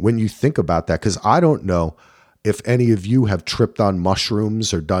when you think about that, because I don't know if any of you have tripped on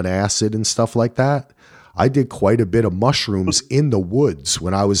mushrooms or done acid and stuff like that. I did quite a bit of mushrooms in the woods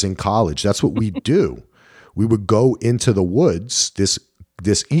when I was in college. That's what we do. we would go into the woods,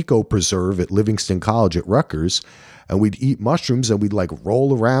 this eco preserve at Livingston College at Rutgers, and we'd eat mushrooms and we'd like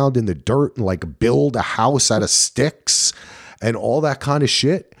roll around in the dirt and like build a house out of sticks and all that kind of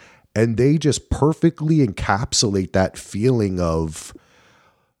shit. And they just perfectly encapsulate that feeling of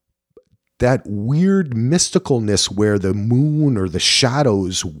that weird mysticalness where the moon or the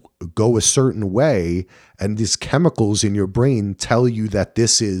shadows go a certain way and these chemicals in your brain tell you that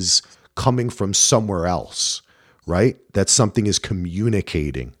this is coming from somewhere else, right? That something is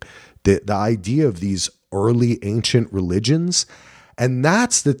communicating. The idea of these early ancient religions. And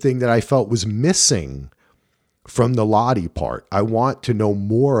that's the thing that I felt was missing from the Lottie part. I want to know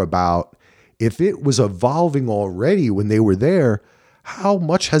more about if it was evolving already when they were there, how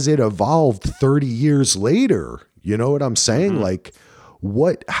much has it evolved 30 years later? You know what I'm saying? Mm-hmm. Like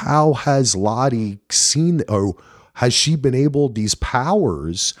how has Lottie seen, or has she been able, these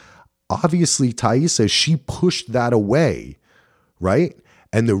powers? Obviously Taissa, she pushed that away, right?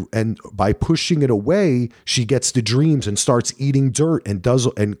 And by pushing it away, she gets the dreams and starts eating dirt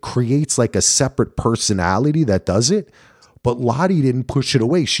and creates like a separate personality that does it. But Lottie didn't push it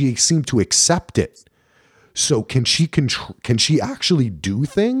away. She seemed to accept it. So can she actually do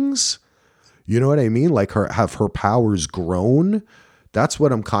things? You know what I mean? Like have her powers grown? That's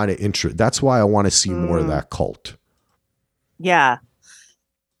what I'm kind of interested. That's why I want to see more of that cult. Yeah.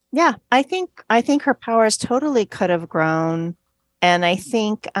 Yeah, I think her powers totally could have grown. And I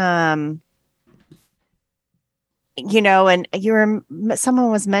think, and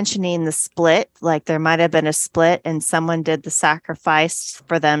someone was mentioning the split, like there might have been a split and someone did the sacrifice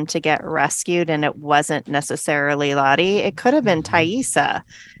for them to get rescued. And it wasn't necessarily Lottie. It could have been Taissa,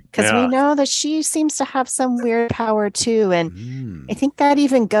 because we know that she seems to have some weird power too. And I think that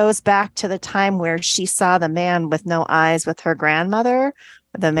even goes back to the time where she saw the man with no eyes with her grandmother,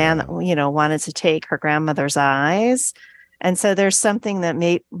 the man that, wanted to take her grandmother's eyes. And so there's something that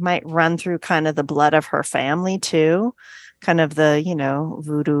might run through kind of the blood of her family too, kind of the,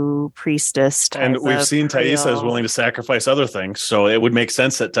 voodoo priestess. And we've seen Taissa is willing to sacrifice other things. So it would make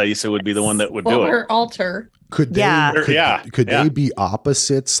sense that Taissa would be the one that would do it. Her altar. Could they be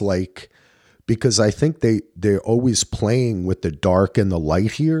opposites? Like, because I think they're always playing with the dark and the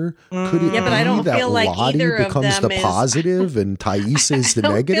light here. Could it be but I don't that feel like Lottie either of becomes them the positive and Taissa is the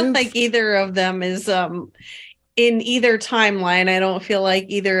negative? I don't feel like either of them is in either timeline. I don't feel like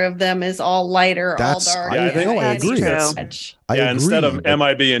either of them is all light or all dark. I agree. Instead of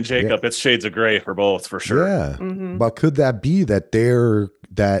MIB and Jacob, it's shades of gray for both, for sure. Yeah. But could that be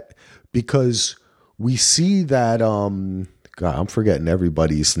that because we see that God, I'm forgetting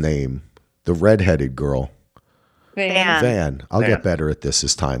everybody's name. The redheaded girl. Van. I'll get better at this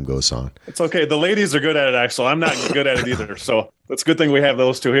as time goes on. It's okay. The ladies are good at it, Axel. I'm not good at it either. So it's a good thing we have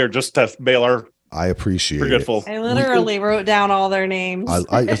those two here just to bail our I appreciate forgetful. it. I literally wrote down all their names.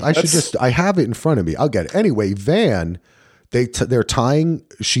 I should just, I have it in front of me. I'll get it. Anyway, Van, they're tying,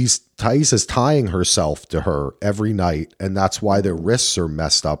 Taissa's tying herself to her every night. And that's why their wrists are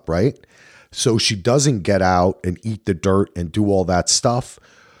messed up, right? So she doesn't get out and eat the dirt and do all that stuff.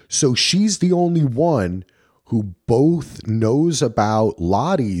 So she's the only one who both knows about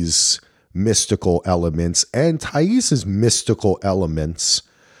Lottie's mystical elements and Taissa's mystical elements.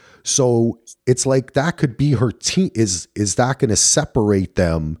 So it's like that could be her team. Is that going to separate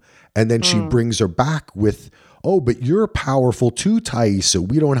them? And then she brings her back with, oh, but you're powerful too, Taissa.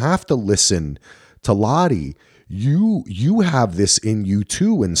 We don't have to listen to Lottie. You have this in you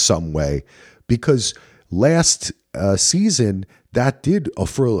too in some way, because last season that did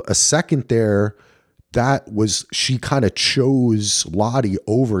for a second there. That was, she kind of chose Lottie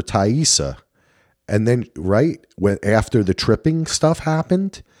over Taissa. And then, after the tripping stuff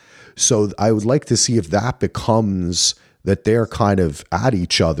happened. So I would like to see if that becomes that they're kind of at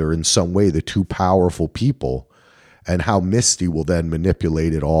each other in some way, the two powerful people, and how Misty will then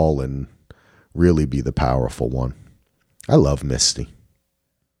manipulate it all and really be the powerful one. I love Misty.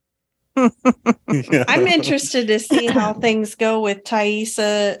 I'm interested to see how things go with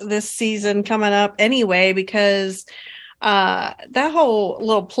Taissa this season coming up anyway, because that whole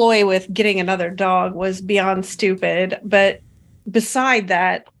little ploy with getting another dog was beyond stupid. But beside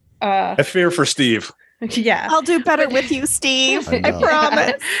that, I fear for Steve. Yeah, I'll do better with you, Steve. I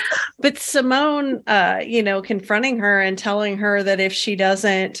promise. But Simone, confronting her and telling her that if she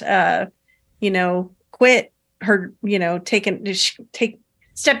doesn't, quit her,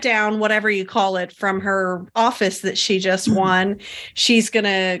 step down, whatever you call it, from her office that she just won, she's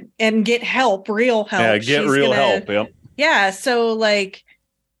gonna get help, real help. Yeah, get real help. Yep. Yeah. So like,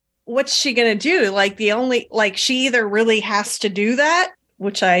 what's she gonna do? Like she either really has to do that,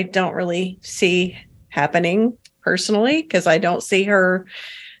 which I don't really see happening personally, because I don't see her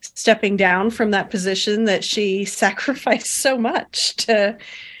stepping down from that position that she sacrificed so much to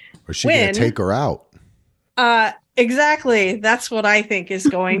Or she gonna take her out. Exactly. That's what I think is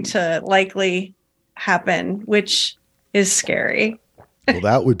going to likely happen, which is scary. Well,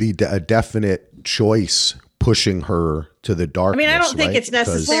 that would be a definite choice, pushing her to the darkness. I mean, I don't think right? it's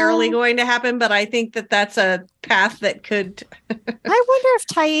necessarily going to happen, but I think that that's a path that could. I wonder if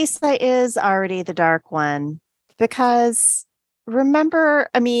Thaisa is already the dark one, because remember,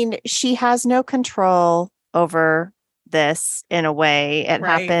 I mean, she has no control over this in a way. It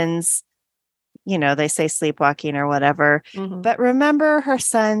happens, you know, they say sleepwalking or whatever. Mm-hmm. But remember, her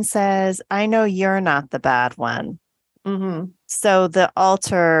son says, I know you're not the bad one. Mm-hmm. So the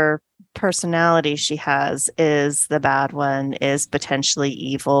alter personality she has is the bad one, is potentially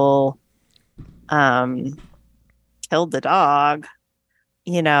evil, killed the dog,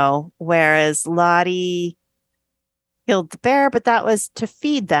 you know, whereas Lottie killed the bear, but that was to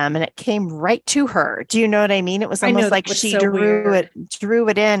feed them and it came right to her. Do you know what I mean? It was almost like she drew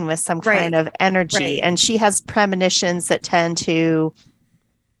it in with some kind of energy, and she has premonitions that tend to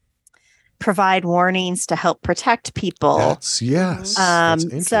provide warnings to help protect people. That's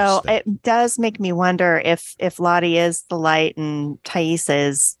so it does make me wonder if Lottie is the light and Thaisa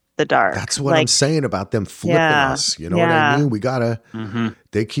is the dark. That's what I'm saying about them flipping us. You know what I mean? We gotta.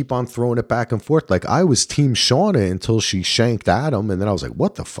 They keep on throwing it back and forth. Like, I was Team Shauna until she shanked Adam, and then I was like,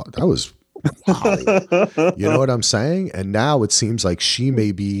 "What the fuck?" That was. Wow. You know what I'm saying? And now it seems like she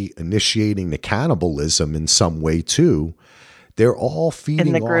may be initiating the cannibalism in some way too. They're all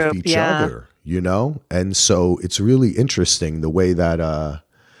feeding off each other, you know? And so it's really interesting the way that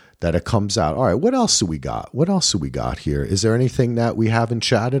that it comes out. All right, what else do we got? What else do we got here? Is there anything that we haven't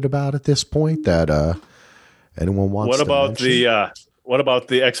chatted about at this point that anyone wants to mention? What about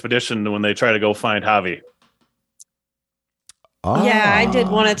the expedition when they try to go find Javi? Yeah, I did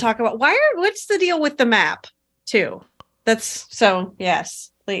want to talk about what's the deal with the map too?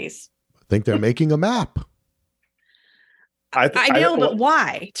 Yes, please. I think they're making a map. I know, but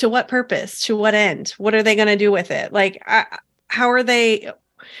why? To what purpose? To what end? What are they going to do with it? Like, how are they?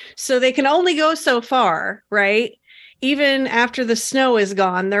 So they can only go so far, right? Even after the snow is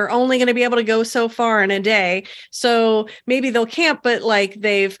gone, they're only going to be able to go so far in a day. So maybe they'll camp, but like,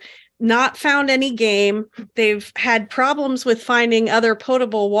 they've not found any game. They've had problems with finding other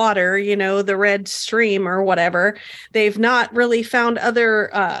potable water, you know, the red stream or whatever. They've not really found other,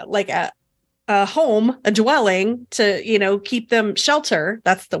 like a home, a dwelling to, you know, keep them shelter.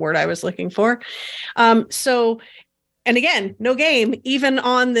 That's the word I was looking for. And again, no game, even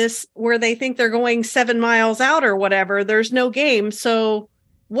on this where they think they're going 7 miles out or whatever, there's no game. So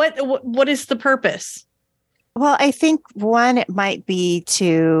what is the purpose? Well, I think one, it might be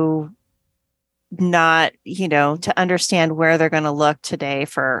to not, you know, to understand where they're going to look today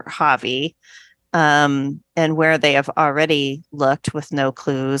for Javi, and where they have already looked with no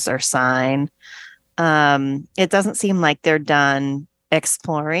clues or sign. It doesn't seem like they're done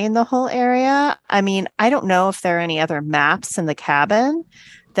exploring the whole area. I mean, I don't know if there are any other maps in the cabin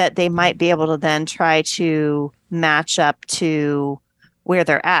that they might be able to then try to match up to where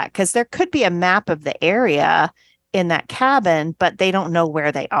they're at, because there could be a map of the area in that cabin, but they don't know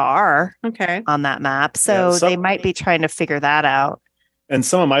where they are on that map. So they might be trying to figure that out. And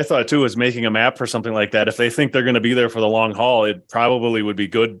some of my thought too is making a map for something like that. If they think they're going to be there for the long haul, it probably would be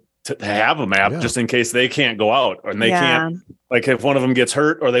good to have a map just in case they can't go out, and they can't, like, if one of them gets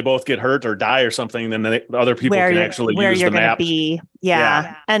hurt or they both get hurt or die or something, then the other people can actually use the map.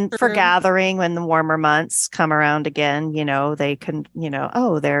 And for gathering when the warmer months come around again, you know, they can, you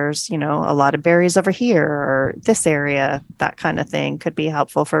know, there's, you know, a lot of berries over here or this area, that kind of thing could be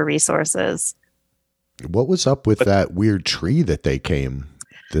helpful for resources. What was up with that weird tree that they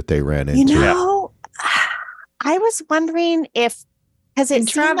ran into? You know, I was wondering if,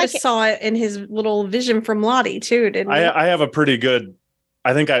 because Travis saw it in his little vision from Lottie too, didn't he? I have a pretty good.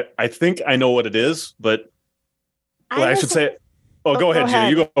 I think I know what it is, but I should say. Oh, go ahead, Jenny.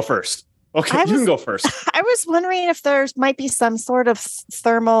 You go first. Okay, you can go first. I was wondering if there might be some sort of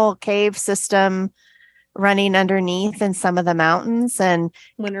thermal cave system running underneath in some of the mountains, and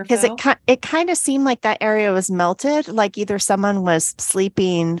because it kind of seemed like that area was melted, like either someone was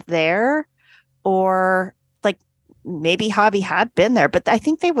sleeping there, or like maybe Javi had been there, but I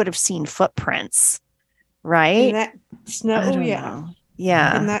think they would have seen footprints, right? In that snow,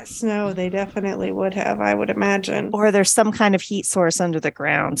 yeah. In that snow, they definitely would have, I would imagine. Or there's some kind of heat source under the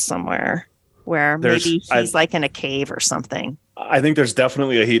ground somewhere where maybe he's like in a cave or something. I think there's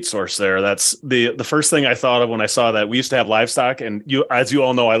definitely a heat source there. That's the first thing I thought of when I saw that. We used to have livestock, and as you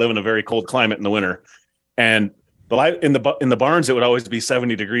all know, I live in a very cold climate in the winter. and the light in the barns, it would always be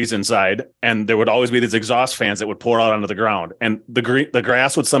 70 degrees inside, and there would always be these exhaust fans that would pour out onto the ground, and the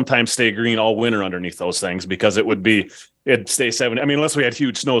grass would sometimes stay green all winter underneath those things because it'd stay 70. I mean, unless we had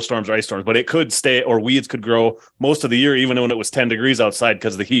huge snowstorms or ice storms, but it could stay, or weeds could grow most of the year, even when it was 10 degrees outside,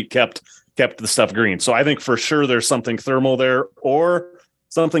 because the heat kept the stuff green. So I think for sure there's something thermal there, or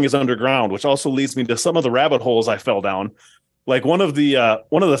something is underground, which also leads me to some of the rabbit holes I fell down. Like one of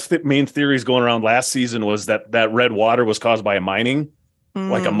the main theories going around last season was that red water was caused by a mining,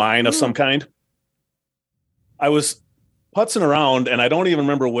 like a mine of some kind. I was putzing around, and I don't even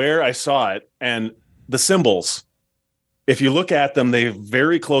remember where I saw it. And the symbols, if you look at them, they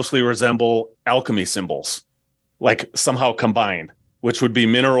very closely resemble alchemy symbols, like somehow combined, which would be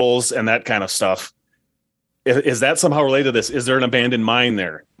minerals and that kind of stuff. Is that somehow related to this? Is there an abandoned mine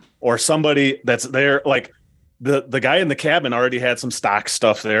there, or somebody that's there? Like the guy in the cabin already had some stock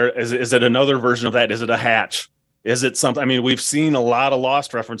stuff there. Is it another version of that? Is it a hatch? Is it something? I mean, we've seen a lot of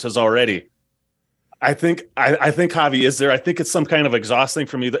Lost references already. I think Javi is there. I think it's some kind of exhaust thing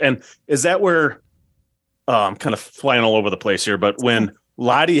from you. And is that where I'm kind of flying all over the place here? But when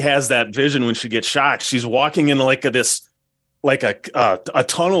Lottie has that vision when she gets shot, she's walking in like a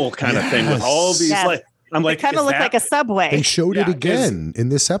tunnel kind of thing with all these I'm like, it kind of looked like a subway. They showed it again in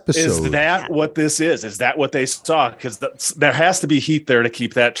this episode. Is that what this is? Is that what they saw? Because there has to be heat there to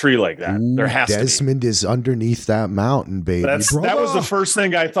keep that tree like that. Ooh, there has Desmond to be. is underneath that mountain, baby. That was the first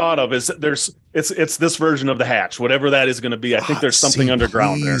thing I thought of. Is it's this version of the hatch, whatever that is going to be. I think there's something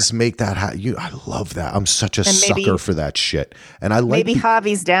underground there. Please make that I love that. I'm such a sucker for that shit. And I like maybe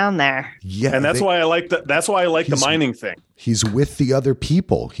Javi's down there. Yeah, and that's why I like that. That's why I like the mining thing. He's with the other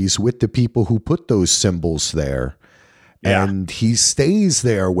people. He's with the people who put those symbols there. Yeah. And he stays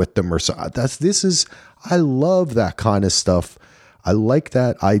there with them. I love that kind of stuff. I like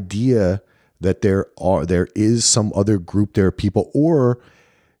that idea that there is some other group, there are people, or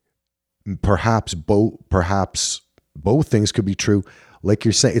perhaps both things could be true. Like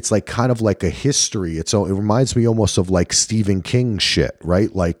you're saying, it's like kind of like a history. It reminds me almost of like Stephen King shit,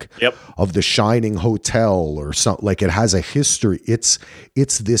 right? Like of the Shining Hotel or something. Like it has a history. It's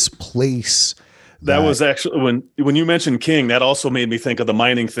this place. That was actually when you mentioned King, that also made me think of the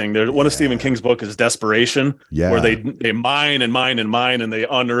mining thing. One of Stephen King's book is Desperation, where they mine and mine and mine, and they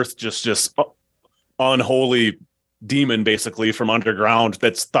unearth just unholy demon basically from underground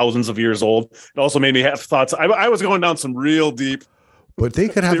that's thousands of years old. It also made me have thoughts. I was going down some real deep. But they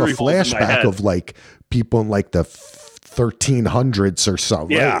could have a flashback of like people in like the 1300s or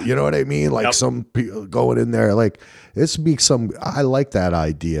something. Yeah. Right? You know what I mean? Like some people going in there, like this would be I like that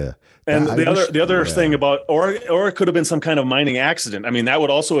idea. And the other thing about, or it could have been some kind of mining accident. I mean, that would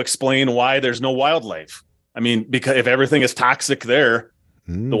also explain why there's no wildlife. I mean, because if everything is toxic there,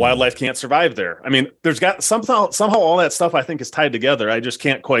 the wildlife can't survive there. I mean, there's got somehow all that stuff I think is tied together. I just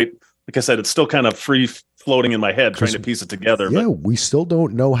can't quite, like I said, it's still kind of free floating in my head trying to piece it together. Yeah, we still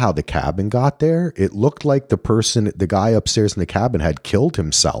don't know how the cabin got there. It looked like the guy upstairs in the cabin had killed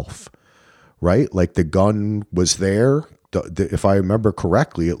himself, right? Like the gun was there. If I remember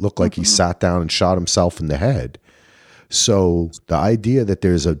correctly, it looked like he sat down and shot himself in the head. So the idea that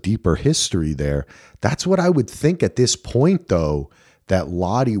there's a deeper history there, that's what I would think at this point, though, that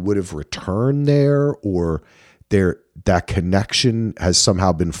Lottie would have returned there, or that connection has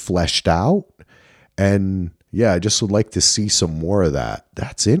somehow been fleshed out. And yeah, I just would like to see some more of that.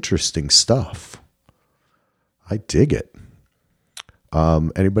 That's interesting stuff. I dig it.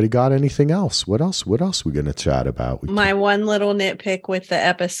 Anybody got anything else? What else we going to chat about? My one little nitpick with the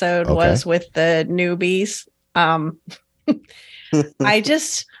episode was with the newbies. I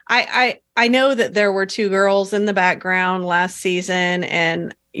know that there were two girls in the background last season,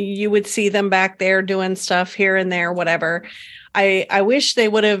 and you would see them back there doing stuff here and there, whatever. I wish they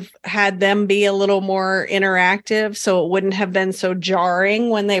would have had them be a little more interactive, so it wouldn't have been so jarring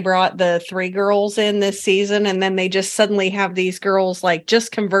when they brought the three girls in this season, and then they just suddenly have these girls like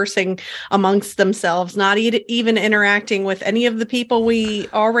just conversing amongst themselves, not even interacting with any of the people we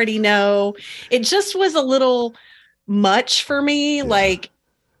already know. It just was a little much for me, like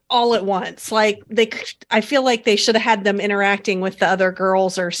all at once. Like I feel like they should have had them interacting with the other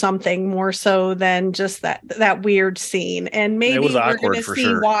girls or something more so than just that weird scene. And maybe we're going to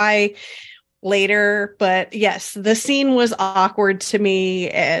see why later, but yes, the scene was awkward to me,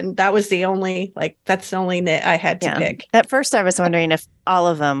 and that was the only that's the only nit I had to pick. At first I was wondering if all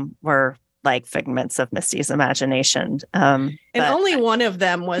of them were like figments of Misty's imagination. And only one of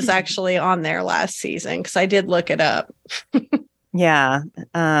them was actually on there last season, because I did look it up. Yeah.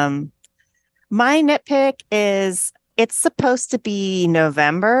 My nitpick is it's supposed to be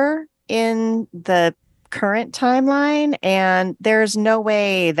November in the current timeline, and there's no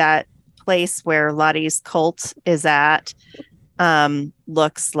way that place where Lottie's cult is at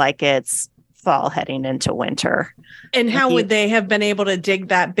looks like it's fall heading into winter. And how would they have been able to dig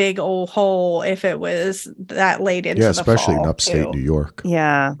that big old hole if it was that late into the especially fall, in upstate too? New York.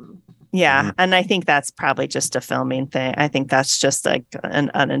 Yeah. And I think that's probably just a filming thing. I think that's just like an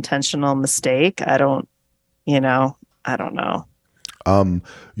unintentional mistake. I don't know.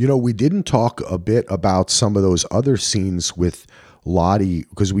 We didn't talk a bit about some of those other scenes with Lottie,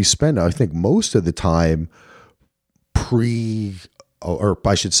 because we spend, I think, most of the time or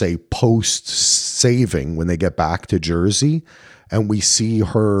I should say post saving when they get back to Jersey, and we see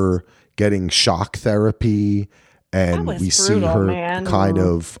her getting shock therapy, and we see her kind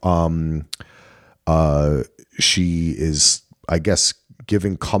of she is, I guess,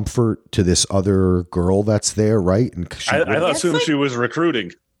 giving comfort to this other girl that's there, right? And I assumed she was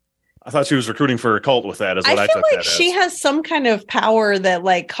recruiting. I thought she was recruiting for a cult with that, is what I took that as. She has some kind of power that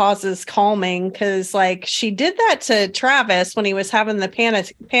like causes calming, because like she did that to Travis when he was having the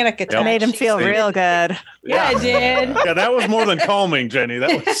panic attack. It made him feel real good. Yeah, it did. Yeah, that was more than calming, Jenny.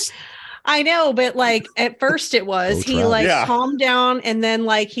 That was. I know, but like at first it was he like calmed down, and then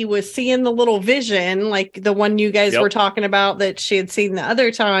like he was seeing the little vision, like the one you guys were talking about that she had seen the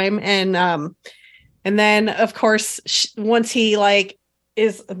other time, and then of course once he like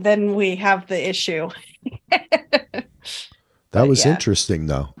then we have the issue. That was interesting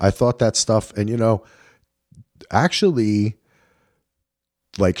though. I thought that stuff, and actually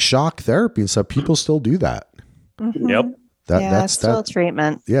like shock therapy and stuff, people still do that. Mm-hmm. Yep. That's still a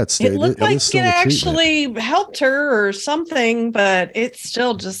treatment. Yeah, it looked like it actually helped her or something, but it's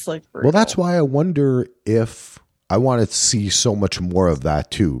still just like brutal. Well, that's why I wonder if I want to see so much more of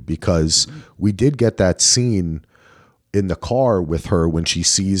that too, because we did get that scene in the car with her when she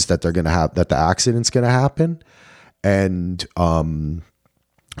sees that they're going to have that the accident's going to happen. And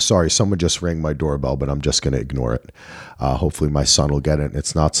sorry, someone just rang my doorbell, but I'm just going to ignore it. Hopefully my son will get it, and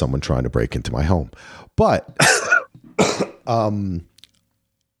it's not someone trying to break into my home. But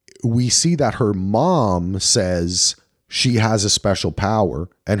we see that her mom says she has a special power,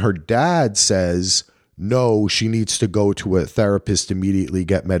 and her dad says no, she needs to go to a therapist immediately,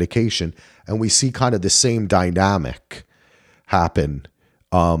 get medication. And we see kind of the same dynamic happen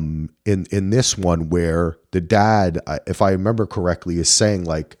in this one, where the dad, if I remember correctly, is saying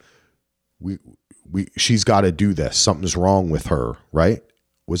like, she's got to do this. Something's wrong with her, right?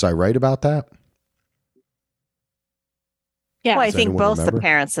 Was I right about that? Yeah, well, I think both the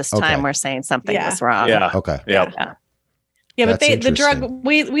parents this time were saying something was wrong. Yeah. Okay. Yeah, but the drug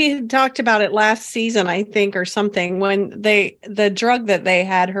we talked about it last season, I think, or something, when the drug that they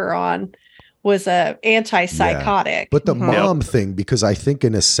had her on was a antipsychotic. Yeah. But the mom thing, because I think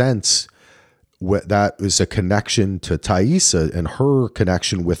in a sense that is a connection to Thaisa and her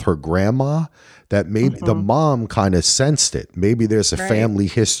connection with her grandma, that maybe the mom kind of sensed it. Maybe there's a family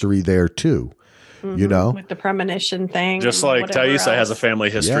history there too. With the premonition thing, just like Thaisa has a family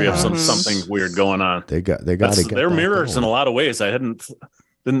history of something weird going on. They got to get they're mirrors in a lot of ways. I didn't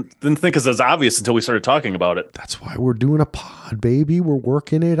think it's as obvious until we started talking about it. That's why we're doing a pod, baby. We're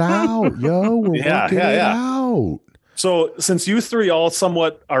working it out, yo. We're working it out. So, since you three all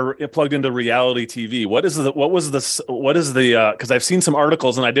somewhat are plugged into reality TV, what is the? Because I've seen some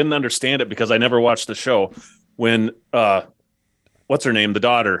articles and I didn't understand it because I never watched the show. When what's her name? The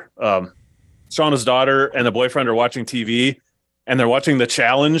daughter. Shauna's daughter and the boyfriend are watching TV, and they're watching The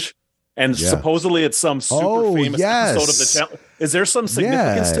Challenge, and supposedly it's some super famous episode of The Challenge. Is there some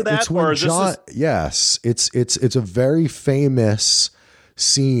significance to that, or is this? Yes, it's a very famous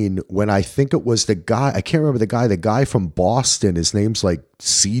scene when I think it was the guy. I can't remember the guy from Boston. His name's like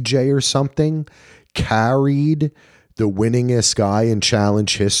CJ or something. Carried the winningest guy in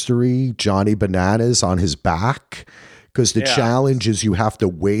Challenge history, Johnny Bananas, on his back. Because the challenge is you have to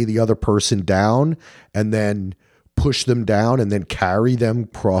weigh the other person down and then push them down and then carry them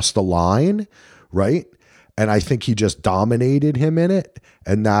across the line, right? And I think he just dominated him in it.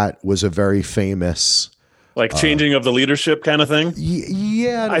 And that was a very famous... Like changing of the leadership kind of thing?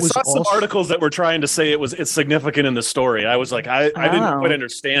 Yeah. I saw some articles that were trying to say it's significant in the story. I was like, I didn't quite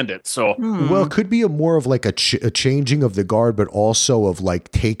understand it. So, Well, it could be more of like a changing of the guard, but also of like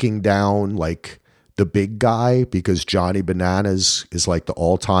taking down like... the big guy, because Johnny Bananas is like the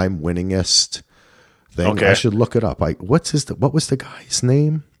all-time winningest thing. Okay. I should look it up. What was the guy's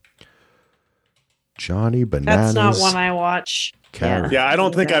name? Johnny Bananas. That's not one I watch. Yeah, I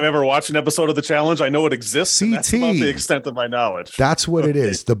don't think I've ever watched an episode of The Challenge. I know it exists. CT. That's about the extent of my knowledge. That's what it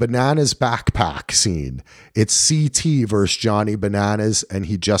is. The Bananas backpack scene. It's CT versus Johnny Bananas, and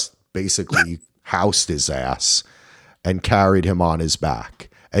he just basically housed his ass and carried him on his back.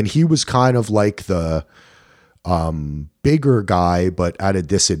 And he was kind of like the bigger guy, but at a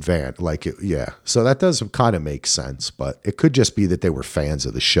disadvantage. Like, so that does kind of make sense, but it could just be that they were fans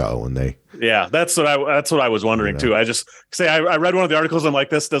of the show and they. Yeah, that's what I was wondering too. I just say I read one of the articles. I'm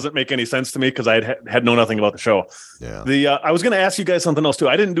like, this doesn't make any sense to me because I had known nothing about the show. Yeah. I was going to ask you guys something else too.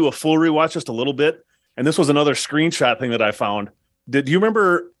 I didn't do a full rewatch, just a little bit, and this was another screenshot thing that I found. Do you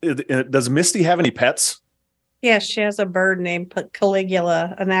remember? Does Misty have any pets? Yeah, she has a bird named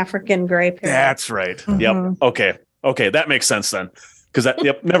Caligula, an African gray parrot. That's right. Mm-hmm. Yep. Okay, that makes sense then. Because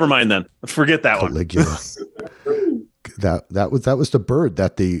never mind then. Forget that Caligula. one. that was the bird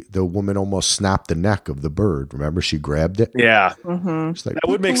that the woman almost snapped the neck of the bird. Remember, she grabbed it. Yeah, like, that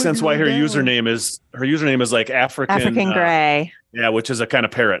would make sense. Why her username is like African gray. Yeah, which is a kind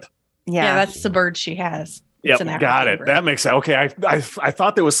of parrot. Yeah, that's the bird she has. Yep, got it. Bird. That makes sense. Okay, I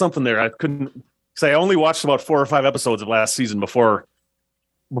thought there was something there. I couldn't. Because I only watched about 4 or 5 episodes of last season before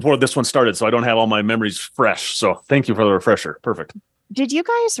this one started, so I don't have all my memories fresh. So thank you for the refresher. Perfect. Did you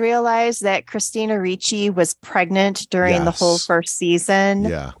guys realize that Christina Ricci was pregnant during the whole first season?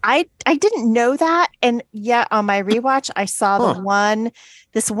 Yeah. I didn't know that. And yet on my rewatch, I saw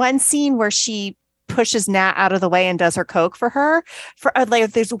this one scene where she pushes Nat out of the way and does her coke for her.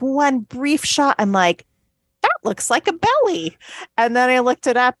 There's one brief shot. I'm like, that looks like a belly. And then I looked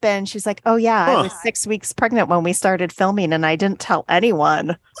it up and she's like, oh yeah, I was 6 weeks pregnant when we started filming and I didn't tell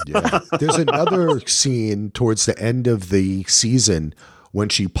anyone. Yeah. There's another scene towards the end of the season when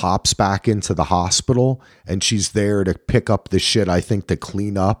she pops back into the hospital and she's there to pick up the shit, I think, to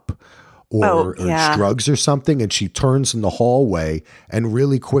clean up or drugs or something. And she turns in the hallway and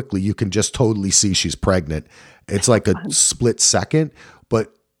really quickly you can just totally see she's pregnant. It's like a split second,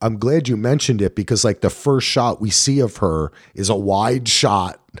 but I'm glad you mentioned it because like the first shot we see of her is a wide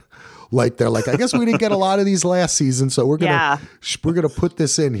shot. Like they're like, I guess we didn't get a lot of these last season, so we're gonna put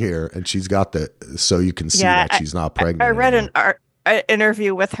this in here, and she's got so you can see that she's not pregnant. I read an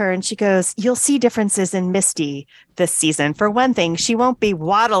interview with her, and she goes, "You'll see differences in Misty this season. For one thing, she won't be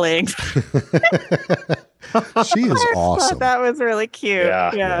waddling." She is awesome. That was really cute.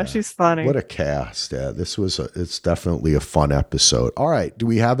 Yeah, she's funny. What a cast. Yeah, it's definitely a fun episode. All right. Do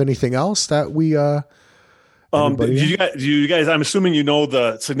we have anything else that we do you guys, I'm assuming you know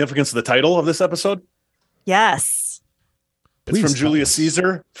the significance of the title of this episode? Yes. It's from Julius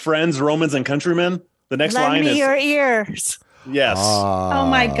Caesar, Friends, Romans, and Countrymen. The next line is Lend me your ears. Yes. Oh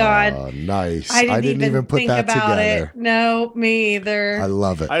my God. Nice. I didn't even put that together. It. No, me either. I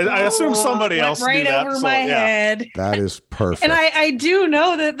love it. I assume somebody else right knew that, over my head. That is perfect. And I do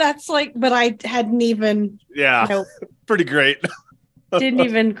know that's like, but I hadn't even. Yeah. Pretty great. Didn't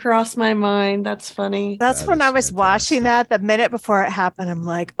even cross my mind. That's funny. That's when I was watching that the minute before it happened. I'm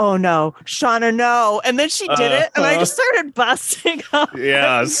like, oh no, Shauna, no. And then she did it. And I just started busting up.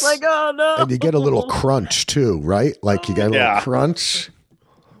 Yes. Like, oh no. And you get a little crunch too, right? Like you get a little crunch.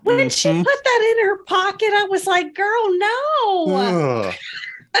 When she put that in her pocket, I was like, girl, no.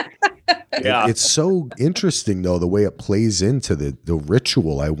 Yeah. It's so interesting though, the way it plays into the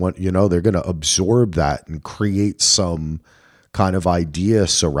ritual. They're going to absorb that and create some kind of idea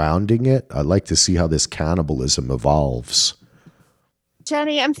surrounding it. I'd like to see how this cannibalism evolves.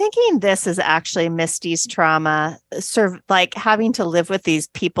 Jenny, I'm thinking this is actually Misty's trauma, like having to live with these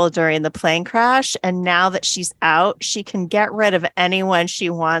people during the plane crash. And now that she's out, she can get rid of anyone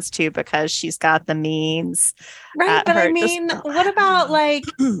she wants to because she's got the means. Right. But I mean, what about like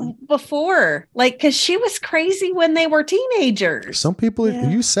before? Like, because she was crazy when they were teenagers. Some people,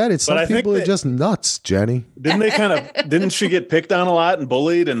 you said it, some people are just nuts, Jenny. Didn't she get picked on a lot and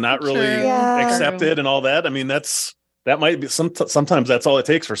bullied and not really accepted and all that? I mean, that might be sometimes that's all it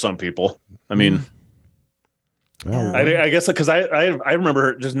takes for some people. I mean, I guess because I remember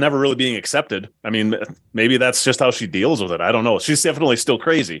her just never really being accepted. I mean, maybe that's just how she deals with it. I don't know. She's definitely still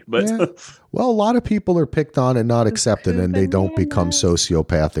crazy, but well, a lot of people are picked on and not accepted, and they don't become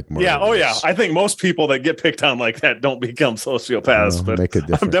sociopathic murderers. Yeah. Oh yeah. I think most people that get picked on like that don't become sociopaths, but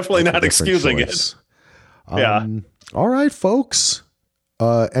I'm definitely not excusing it. Yeah. All right, folks.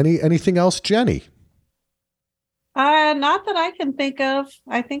 Anything else, Jenny? Not that I can think of.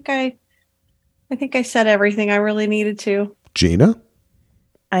 I think I said everything I really needed to. Gina?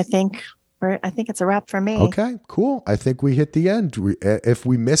 I think it's a wrap for me. Okay, cool. I think we hit the end. If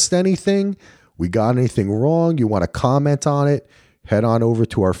we missed anything, we got anything wrong, you want to comment on it, head on over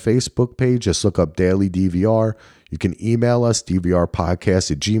to our Facebook page. Just look up Daily DVR. You can email us,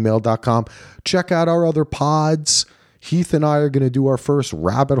 dvrpodcast@gmail.com. Check out our other pods. Heath and I are going to do our first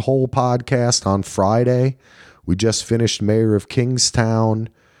Rabbit Hole podcast on Friday. We just finished Mayor of Kingstown,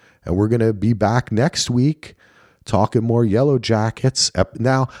 and we're going to be back next week talking more Yellowjackets.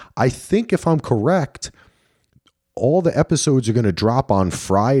 Now, I think if I'm correct, all the episodes are going to drop on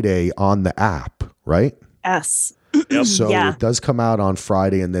Friday on the app, right? Yes. Yep. So Yeah. it does come out on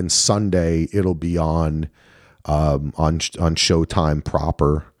Friday, and then Sunday it'll be on Showtime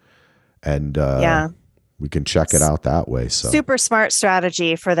proper, and we can check it out that way. So Super smart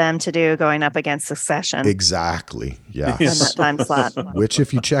strategy for them to do going up against Succession. exactly, yeah. In that time slot. Which,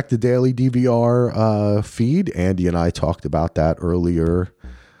 if you check the daily DVR feed, Andy and I talked about that earlier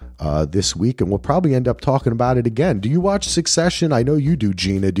this week, and we'll probably end up talking about it again. Do you watch Succession? I know you do,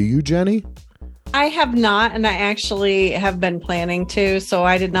 Gina. Do you, Jenny? I have not, and I actually have been planning to. So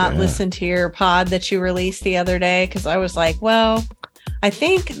I did not listen to your pod that you released the other day because I was like, well, I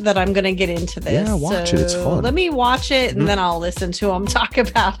think that I'm going to get into this. Yeah, watch it. It's fun. Let me watch it, and then I'll listen to them talk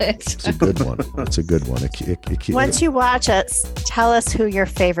about it. It's a good one. It's a good one. Once you watch it, tell us who your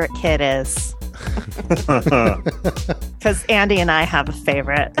favorite kid is. Because Andy and I have a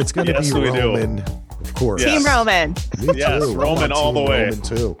favorite. It's going to Yes, be we do. Roman, of course. Yes. Team Roman. Me Yes, too. Roman I'm on all Team the way. Roman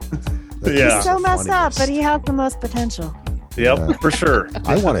too. Yeah. He's so messed up, funniest. but he has the most potential. Yep, for sure.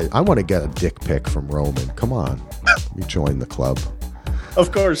 I want to get a dick pic from Roman. Come on, you join the club.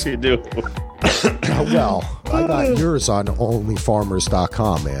 Of course you do. Well, I got yours on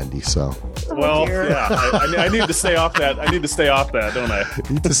onlyfarmers.com, Andy. So Well, dear. yeah. I need to stay off that. I need to stay off that, don't I?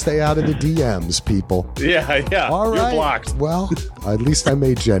 you need to stay out of the DMs, people. Yeah. All right. You're blocked. Well, at least I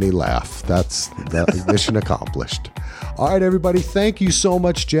made Jenny laugh. That's mission accomplished. All right, everybody. Thank you so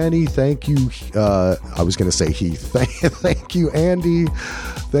much, Jenny. Thank you. I was going to say Heath. Thank you, Andy.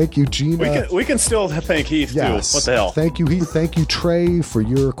 Thank you, Gina. We can still thank Heath Yes. too. What the hell? Thank you, Heath. Thank you, Trey, for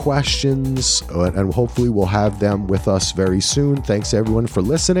your questions. And hopefully we'll have them with us very soon. Thanks, everyone, for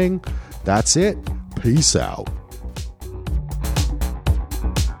listening. That's it. Peace out.